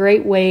it's a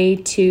great way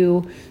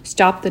to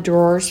stop the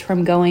drawers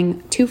from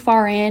going too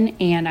far in,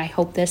 and I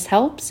hope this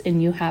helps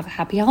and you have a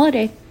happy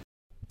holiday.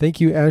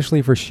 Thank you,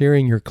 Ashley, for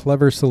sharing your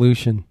clever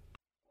solution.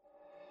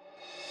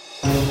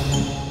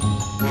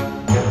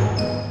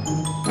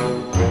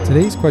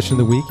 Today's question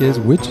of the week is,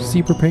 which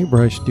zebra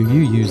paintbrush do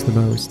you use the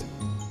most?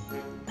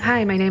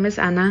 Hi, my name is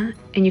Anna,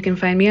 and you can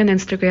find me on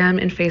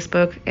Instagram and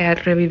Facebook at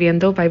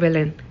Reviviendo by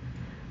Belén.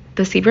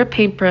 The zebra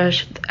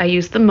paintbrush I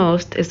use the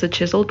most is the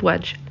chiseled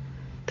wedge.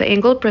 The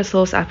angled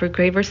bristles offer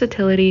great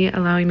versatility,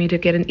 allowing me to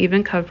get an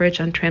even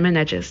coverage on trim and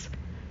edges.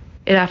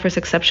 It offers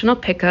exceptional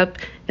pickup,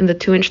 and the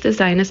 2-inch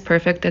design is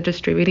perfect at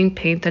distributing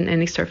paint on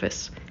any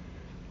surface.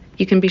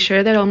 You can be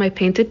sure that all my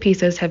painted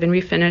pieces have been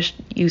refinished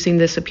using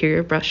this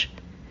superior brush.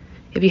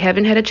 If you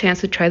haven't had a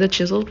chance to try the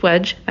chiseled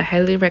wedge, I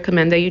highly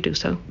recommend that you do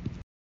so.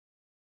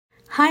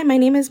 Hi, my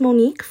name is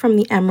Monique from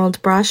the Emerald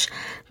Brush.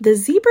 The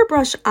zebra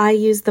brush I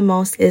use the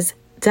most is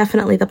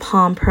definitely the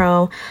Palm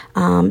Pro.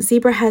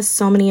 Zebra has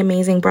so many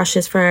amazing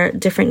brushes for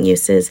different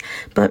uses,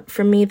 but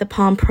for me, the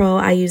Palm Pro,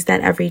 I use that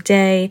every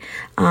day.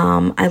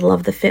 I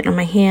love the fit on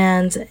my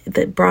hands.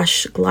 The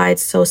brush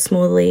glides so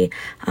smoothly.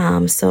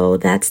 So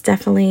that's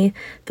definitely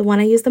the one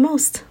I use the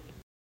most.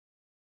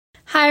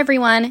 Hi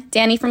everyone,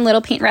 Danny from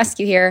Little Paint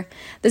Rescue here.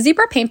 The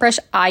zebra paintbrush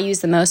I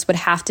use the most would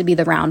have to be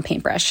the round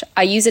paintbrush.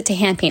 I use it to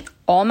hand paint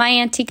all my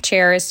antique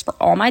chairs for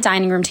all my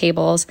dining room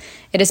tables.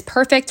 It is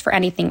perfect for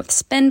anything with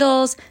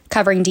spindles,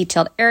 covering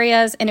detailed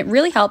areas, and it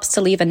really helps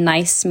to leave a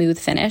nice smooth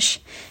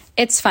finish.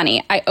 It's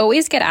funny, I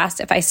always get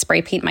asked if I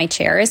spray paint my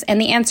chairs, and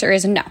the answer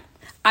is no.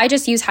 I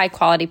just use high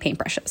quality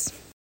paintbrushes.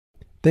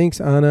 Thanks,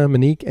 Anna,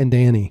 Monique, and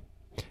Danny.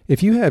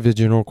 If you have a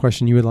general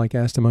question you would like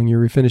asked among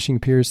your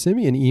refinishing peers, send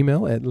me an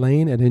email at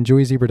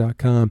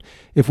lane@enjoyzebra.com.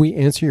 If we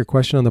answer your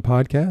question on the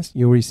podcast,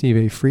 you'll receive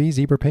a free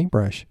zebra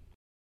paintbrush.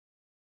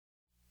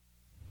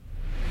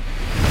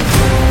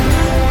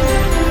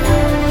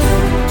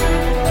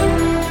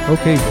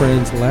 Okay,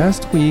 friends,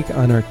 last week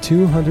on our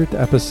 200th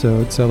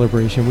episode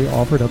celebration, we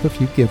offered up a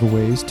few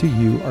giveaways to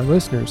you, our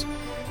listeners.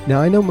 Now,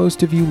 I know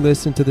most of you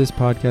listen to this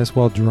podcast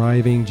while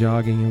driving,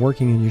 jogging, and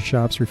working in your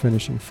shops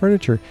refinishing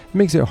furniture. It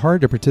makes it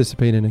hard to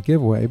participate in a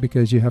giveaway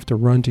because you have to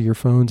run to your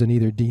phones and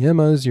either DM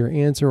us your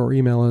answer or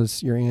email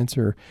us your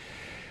answer.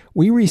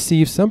 We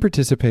received some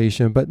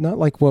participation, but not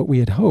like what we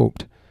had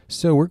hoped.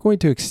 So we're going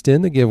to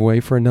extend the giveaway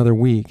for another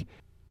week.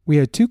 We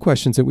had 2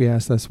 questions that we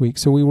asked last week,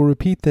 so we will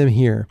repeat them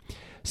here.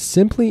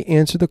 Simply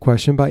answer the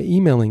question by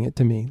emailing it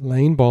to me,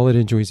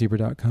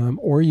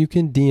 laneball@enjoyzebra.com, or you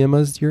can DM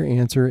us your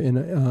answer in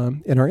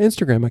our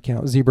Instagram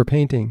account, Zebra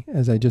Painting,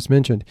 as I just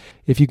mentioned.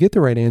 If you get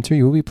the right answer,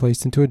 you will be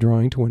placed into a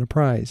drawing to win a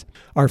prize.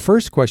 Our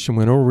first question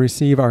winner will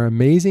receive our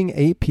amazing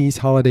 8-piece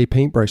holiday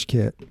paintbrush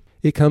kit.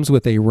 It comes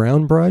with a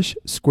round brush,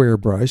 square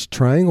brush,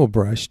 triangle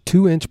brush,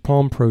 2-inch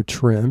Palm Pro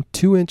trim,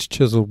 2-inch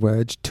chiseled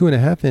wedge,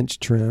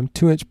 2.5-inch trim,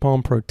 2-inch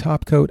Palm Pro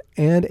top coat,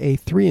 and a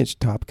 3-inch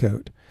top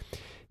coat.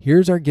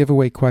 Here's our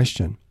giveaway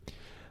question.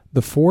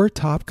 The 4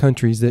 top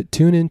countries that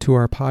tune into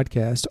our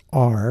podcast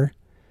are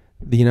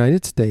the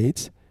United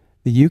States,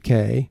 the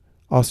UK,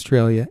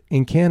 Australia,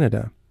 and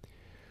Canada.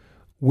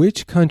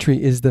 Which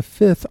country is the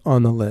 5th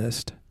on the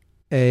list?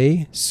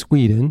 A,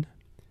 Sweden,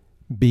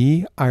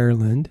 B,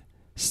 Ireland,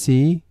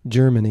 C,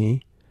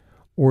 Germany,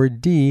 or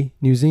D,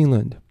 New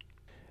Zealand?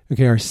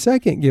 Okay, our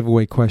second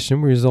giveaway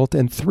question will result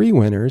in 3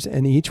 winners,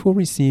 and each will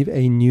receive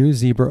a new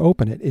Zebra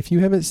Open It. If you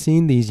haven't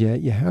seen these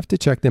yet, you have to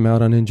check them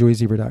out on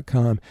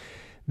enjoyzebra.com.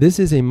 This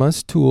is a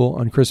must tool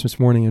on Christmas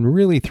morning and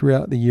really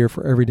throughout the year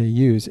for everyday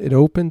use. It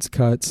opens,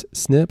 cuts,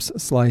 snips,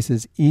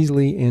 slices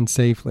easily and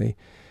safely.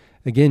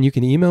 Again, you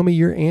can email me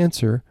your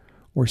answer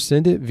or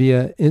send it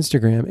via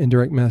Instagram in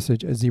direct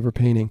message at Zebra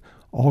Painting.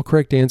 All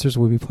correct answers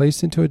will be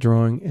placed into a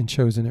drawing and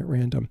chosen at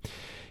random.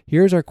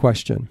 Here's our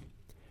question.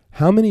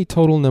 How many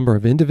total number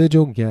of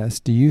individual guests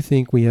do you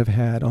think we have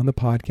had on the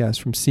podcast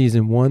from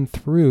season 1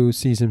 through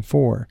season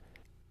 4?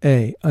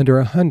 A, under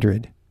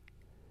 100.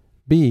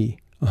 B,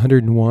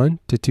 101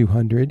 to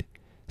 200.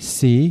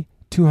 C,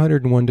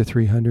 201 to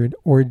 300.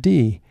 Or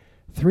D,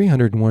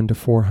 301 to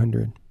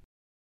 400.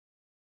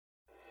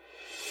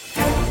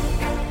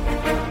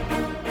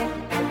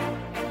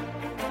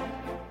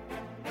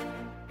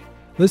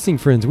 Listening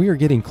friends, we are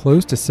getting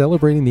close to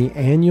celebrating the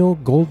annual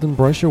Golden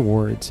Brush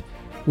Awards.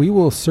 We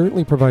will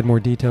certainly provide more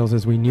details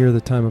as we near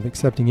the time of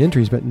accepting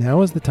entries, but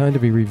now is the time to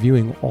be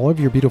reviewing all of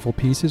your beautiful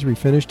pieces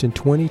refinished in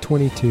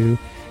 2022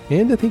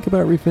 and to think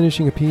about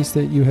refinishing a piece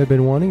that you have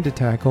been wanting to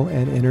tackle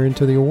and enter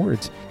into the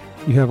awards.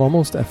 You have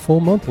almost a full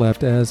month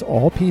left as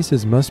all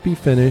pieces must be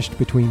finished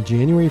between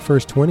January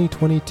 1st,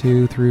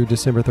 2022 through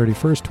December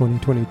 31st,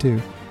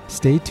 2022.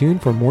 Stay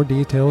tuned for more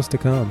details to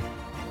come.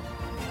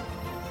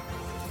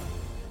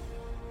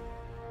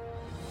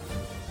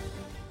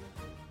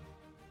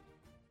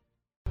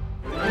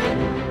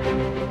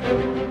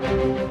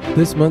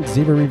 This month's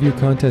Zebra Review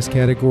Contest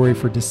category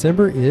for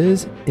December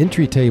is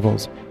Entry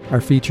Tables. Our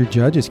featured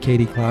judge is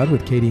Katie Cloud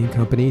with Katie &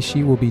 Company.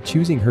 She will be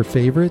choosing her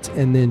favorites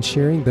and then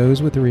sharing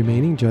those with the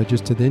remaining judges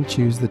to then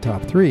choose the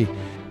top 3.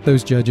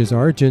 Those judges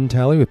are Jen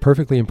Talley with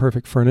Perfectly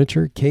Imperfect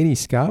Furniture, Katie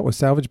Scott with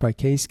Salvage by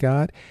K.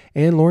 Scott,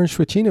 and Lauren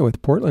Schwachina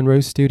with Portland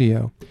Rose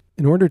Studio.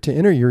 In order to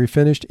enter your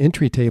refinished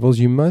entry tables,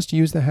 you must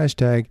use the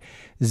hashtag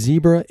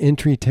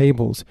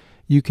ZebraEntryTables.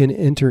 You can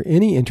enter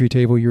any entry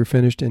table you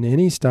finished in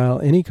any style,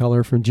 any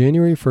color from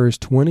January 1st,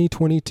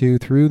 2022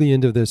 through the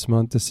end of this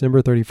month,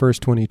 December 31st,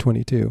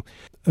 2022.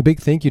 A big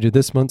thank you to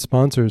this month's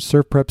sponsors,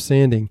 Surf Prep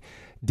Sanding,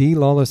 D.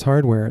 Lawless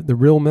Hardware, The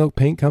Real Milk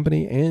Paint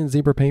Company, and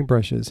Zebra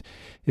Paintbrushes.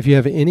 If you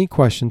have any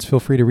questions, feel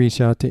free to reach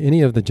out to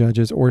any of the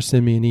judges or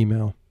send me an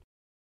email.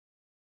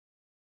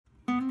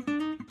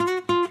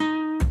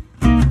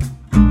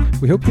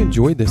 We hope you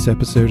enjoyed this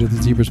episode of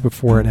the Zebras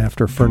Before and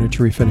After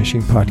Furniture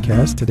Refinishing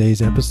Podcast.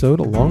 Today's episode,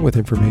 along with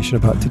information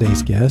about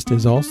today's guest,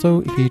 is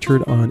also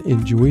featured on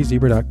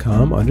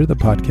enjoyzebra.com under the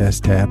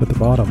podcast tab at the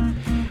bottom.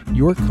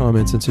 Your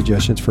comments and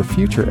suggestions for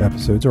future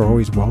episodes are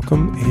always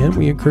welcome, and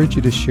we encourage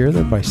you to share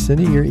them by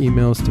sending your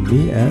emails to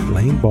me at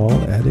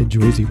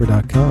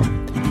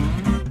laneball@enjoyzebra.com.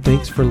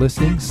 Thanks for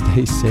listening,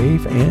 stay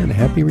safe, and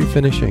happy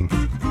refinishing.